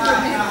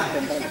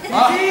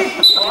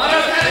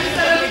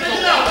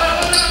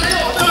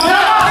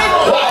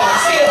 Wow,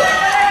 steal!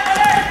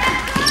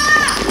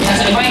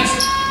 Pinasa kay Mines.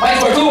 Mines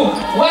for two.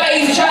 What a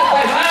easy shot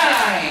by Mines!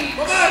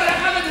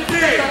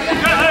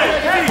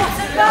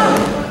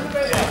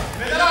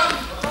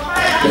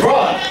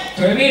 LeBron,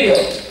 to Emilio.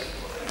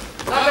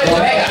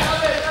 Omega.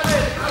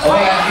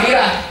 Omega,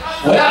 tira.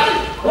 Wala.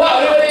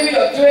 Wow, lima na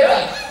Emilio.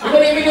 Tuweta. Lima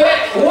na Emilio.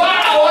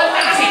 Wow,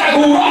 wala si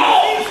Taguro!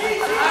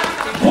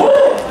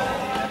 Woo!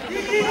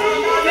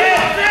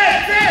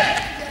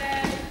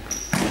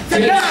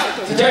 Si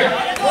Jerk.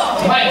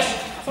 Si Mines.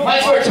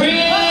 Mines for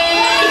three.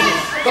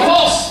 The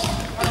post.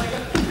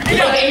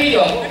 Lima na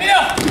Emilio.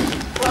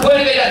 Goal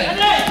na kailan.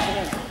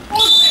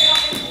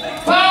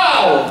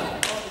 Foul!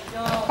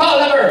 Foul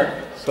number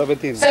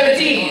 17.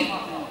 17.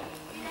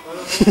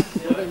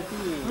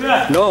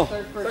 No.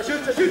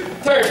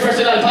 Third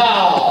personal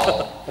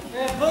foul.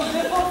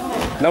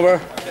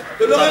 Number.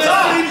 Tulungan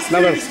na screen.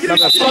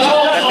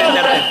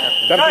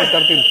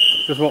 13.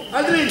 Excuse mo.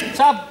 Aldrin.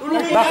 Sab.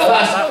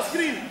 Labas.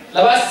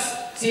 Labas.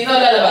 Sino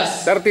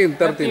lalabas? 13.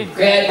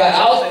 Kuya Edgar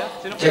out.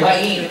 Chema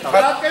in.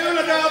 Lahat kayo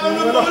nag-aabang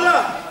ng bola.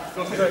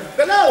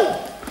 Galaw.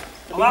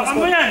 Hawakan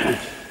mo yan!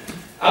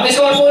 Ang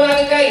score po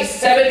natin guys,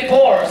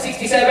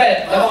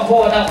 74-67. Lamang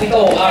po ng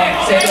pito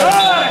ang second.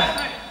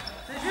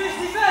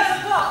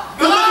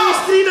 Kung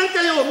mag-i-screenan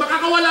kayo,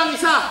 makakawala ang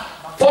isa.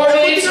 4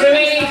 minutes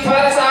remaining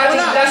para sa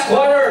ating last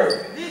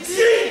quarter.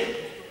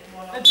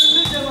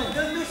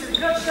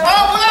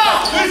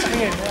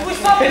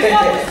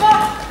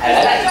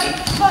 Alalay.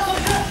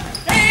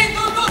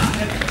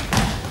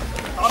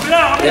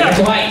 Then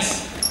to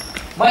Mines.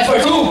 Mines for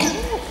two.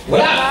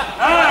 Wala.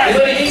 Ito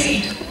ni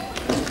JC.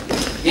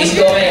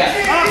 JC to Omega.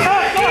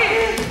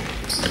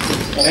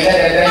 Omega,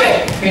 dire-diretso.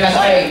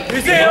 Pinasakay.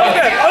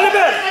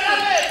 Oliver!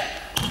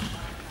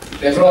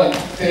 LeBron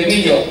to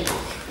Emilio.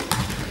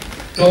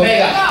 To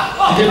Omega.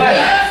 To Jemai.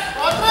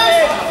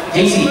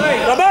 JC.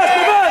 Labas!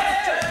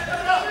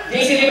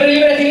 JC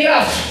libre-libre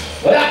tinira.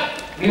 Wala.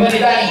 Lima ni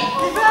Danny.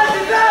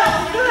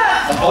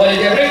 Ang kawal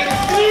ni Derek.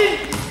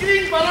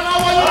 Screen, parang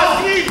awal na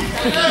screen.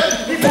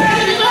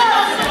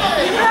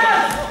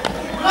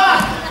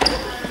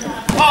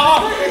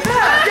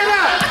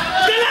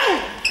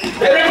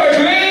 Derek for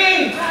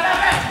three.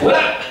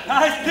 Wala.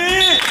 Nice D!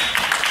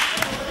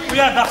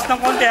 Kuya, dax ng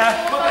konti ha.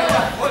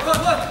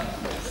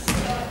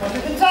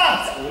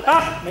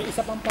 May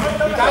isa pang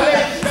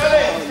Challenge.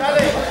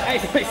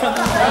 Ay, isa na.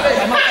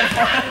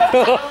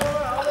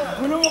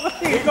 gulo mo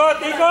kasi. Ikot!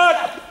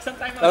 Isang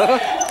time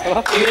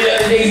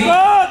JC.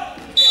 Ikot!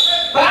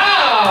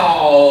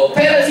 Foul!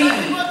 Penalty!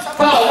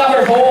 Foul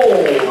number 4!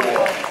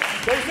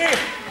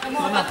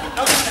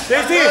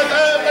 Daisy!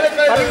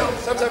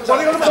 So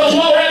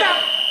small right now!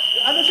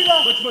 Ano sila?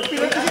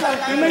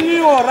 Tingnan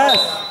niyo yung oras.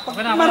 Pag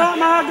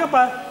maaga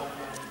pa,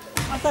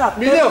 attack.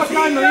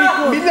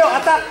 Video,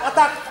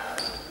 attack.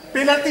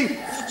 Penalty.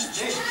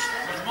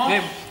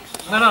 Game.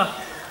 Ano?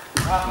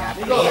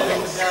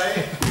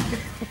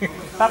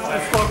 Top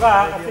score ka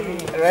ha,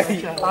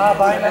 kasi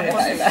pahabahin lang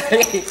po.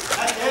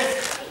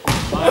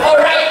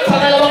 Alright!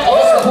 Pangalawang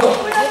oras na po!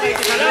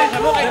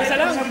 Isa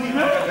lang.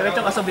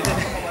 Diretso ka sabitin.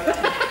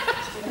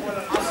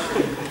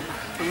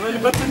 Well,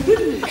 ba't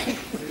nandun?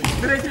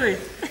 Diretso eh.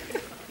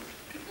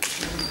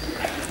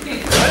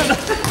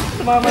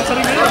 Tumama sa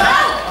rin nila.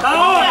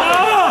 Tao!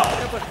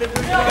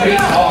 Brick,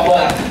 hawak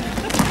bola.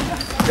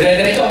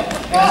 Dire-diretso.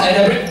 Pinasa ay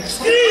Debrick.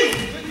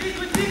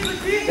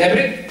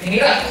 Debrick,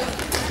 tinira.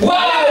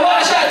 Wow!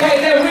 What a shot by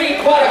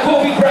Debrick! What a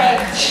Kobe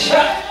Bryant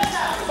shot!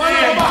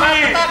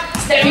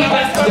 Stepping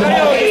back to the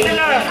ball game.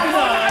 Sila,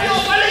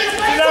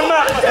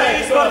 Mac.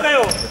 Score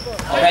kayo.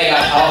 Omega,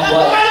 ang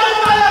ball.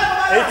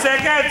 8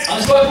 seconds.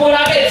 Ang score po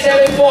natin,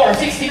 74,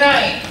 69.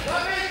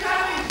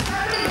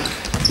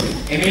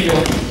 Emilio,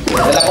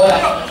 dala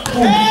bola.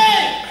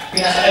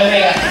 Pinasa kay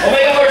Omega.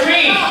 Omega for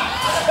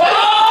 3.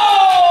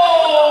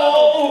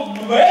 Oh!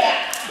 Omega!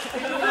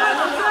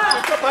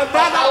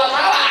 Tawa-tawa!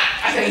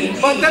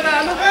 Banda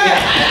na ano?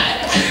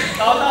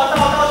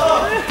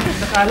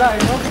 Nakala,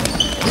 eh, no?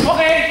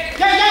 Okay!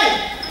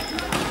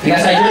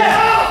 Pinasa Jerk.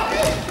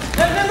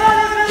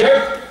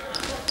 Jerk.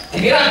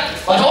 Tinira.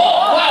 Pato!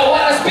 Wow!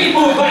 What a speed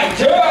move by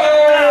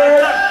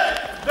Jerk!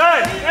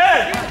 Guys,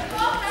 hey!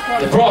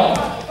 LeBron.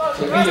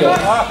 Emilio.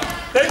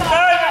 Take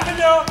time,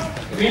 Emilio.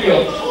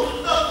 Emilio.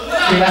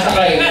 Pinasa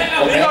kay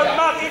Ikot, Omega.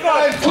 Mac,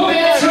 ikot. 2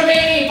 minutes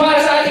remaining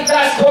para sa ating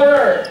last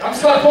quarter. Ang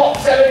score po,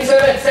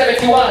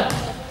 77-71.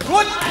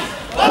 Good!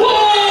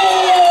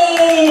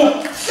 Woo!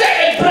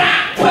 Second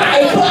block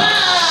by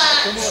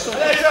Bucks!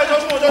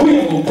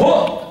 Uy,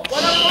 upo!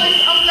 Walang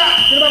points ang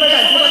black!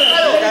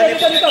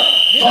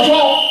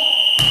 Control!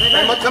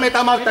 Time out kami,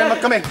 time out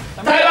kami.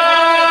 Time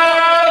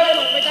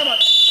out!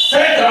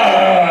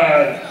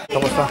 Central!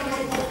 Kamusta?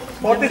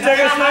 40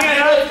 seconds lang yan,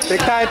 ha?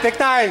 Take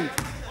time.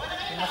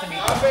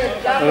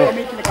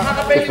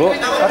 Ito?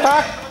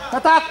 Attack!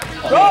 Attack!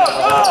 Go,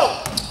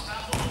 go!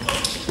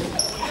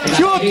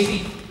 Shoot!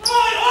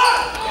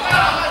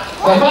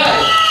 Bye-bye!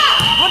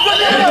 Good!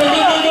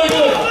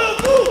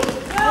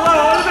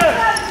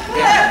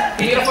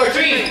 Tinira for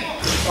 3.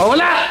 Oh,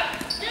 wala!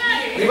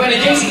 Iba ni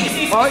JC.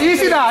 Oh,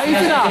 easy na.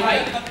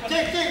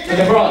 To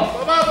LeBron.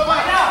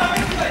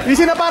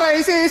 Easy na pare,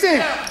 easy.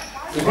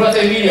 LeBron to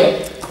Emilio.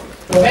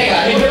 To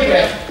Omega.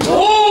 Emilio.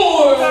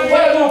 Ooh!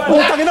 Wala mo.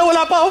 Putang ina,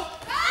 wala pa oh.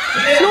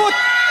 Shoot!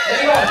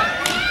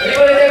 Dali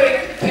ko ni Derek.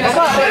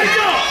 Pinasa ko Derek.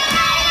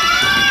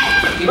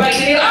 Iba yung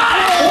sinira.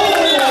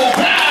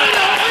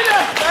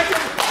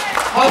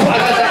 Oh,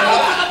 agad sa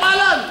kalawa.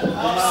 Kapalan!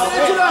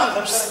 Diretso lang.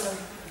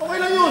 Okay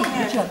lang yun.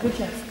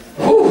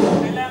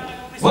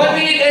 1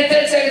 minute and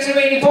 10 seconds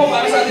remaining po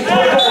para sa ating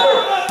fourth quarter.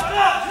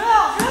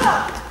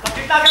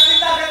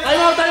 Time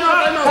out. Time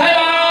out!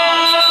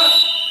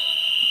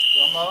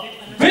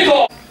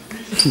 Bicol!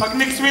 Pag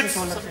next switch.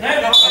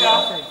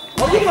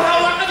 Huwag yung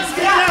mahawakan ng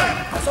screen lang.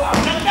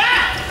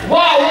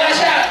 Wow, what a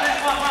shot!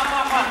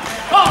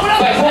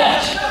 By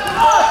Watch!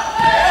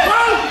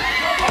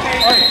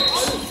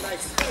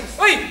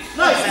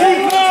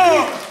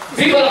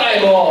 Bicol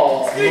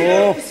eyeball!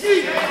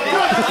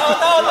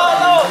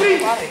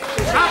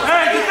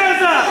 Hey,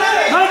 defensa!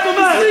 Man to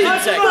man!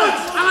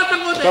 Angat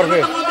ng konti.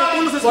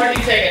 Ulo sa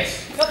 14 seconds.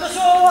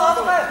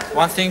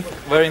 One thing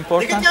very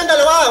important. Yan,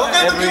 dalawa. Huwag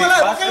kayo Every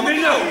maghiwala.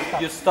 Emilio!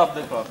 you stop the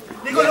clock.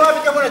 Nico,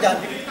 lumapit ka muna dyan.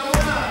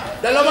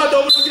 Dalawa,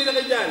 double screen na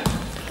kayo dyan.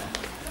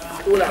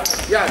 Tulak.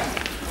 Yan.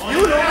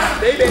 Yun o.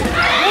 David.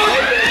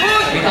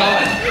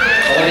 Bitawan.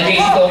 Ako ni JC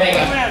to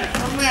Omega.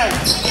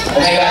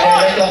 Omega,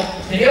 Roberto.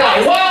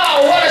 Tinira.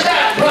 Wow, what a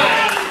shot!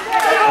 Right!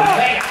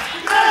 Omega.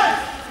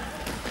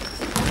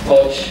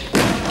 Coach.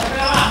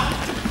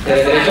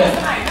 Diretso.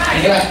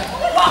 Tinira.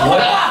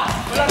 Wala.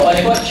 Kuha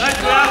ni Coach.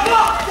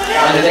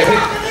 Ano ni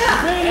Derek?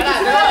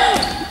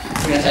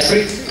 Pinasa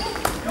Briggs.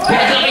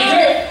 Pinasa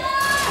Major.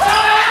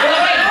 Wala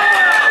ba?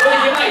 Wala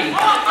Jemay.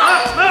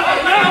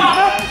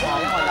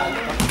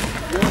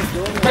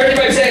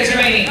 35 seconds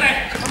remaining.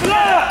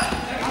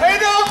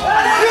 Edo!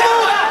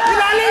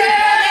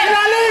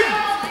 Ilalim!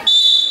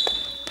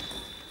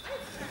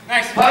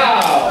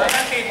 Wow!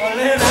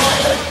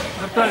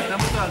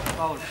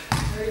 Foul.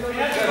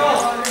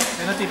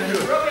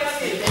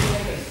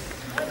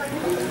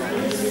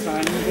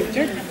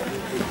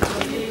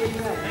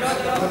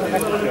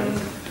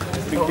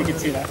 Tigit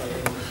sila.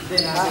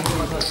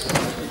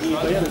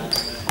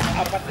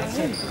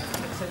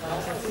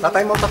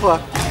 Tatime out ako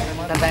ah.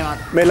 Time out.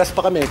 May last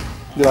pa kami.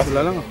 Di ba?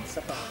 Wala lang.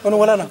 Ano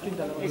wala na?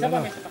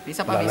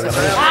 Isa pa.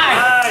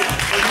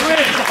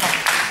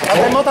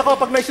 Tatime out ako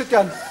pag na-shoot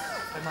yan.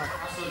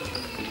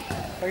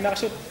 Pag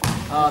nakashoot.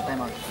 Oh,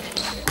 time out.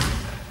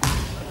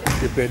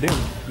 Hindi pwede.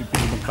 Hindi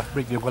pwede mag-fast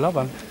break yung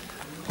kalaban.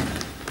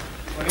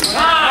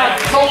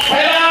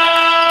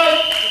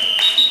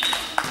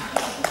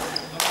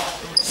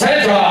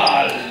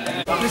 Central!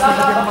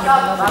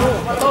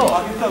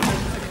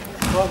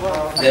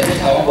 David,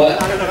 hawak bola.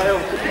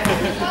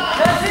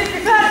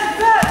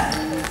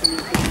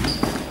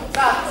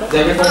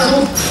 David for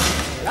 2.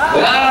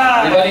 Wala.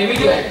 Iba ni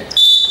Emilio.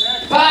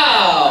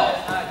 Foul!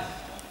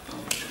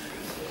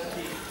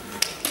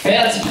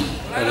 Penalty.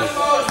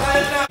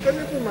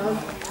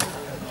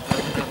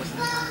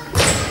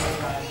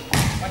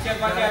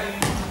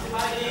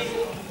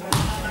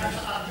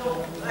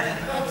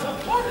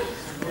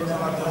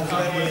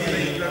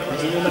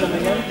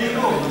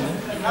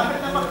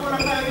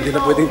 Hindi na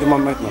pwedeng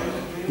tumamit no?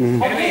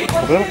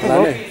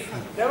 Wala eh.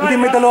 Hindi,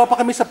 may dalawa pa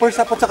kami sa first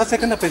half at saka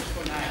second half eh.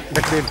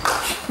 Back then.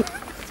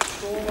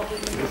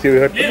 See, we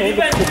heard.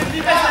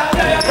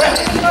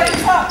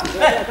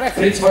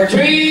 Fritz for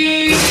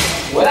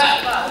 3. Wala.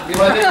 Di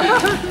ba ni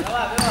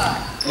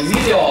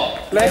Emilio?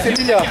 Nice,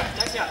 Emilio.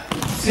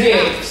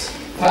 6,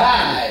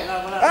 5,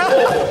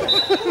 4,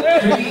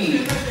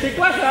 3.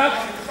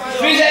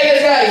 3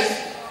 seconds, guys.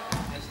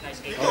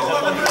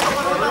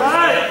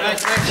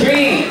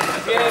 3,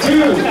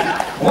 2,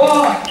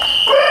 1.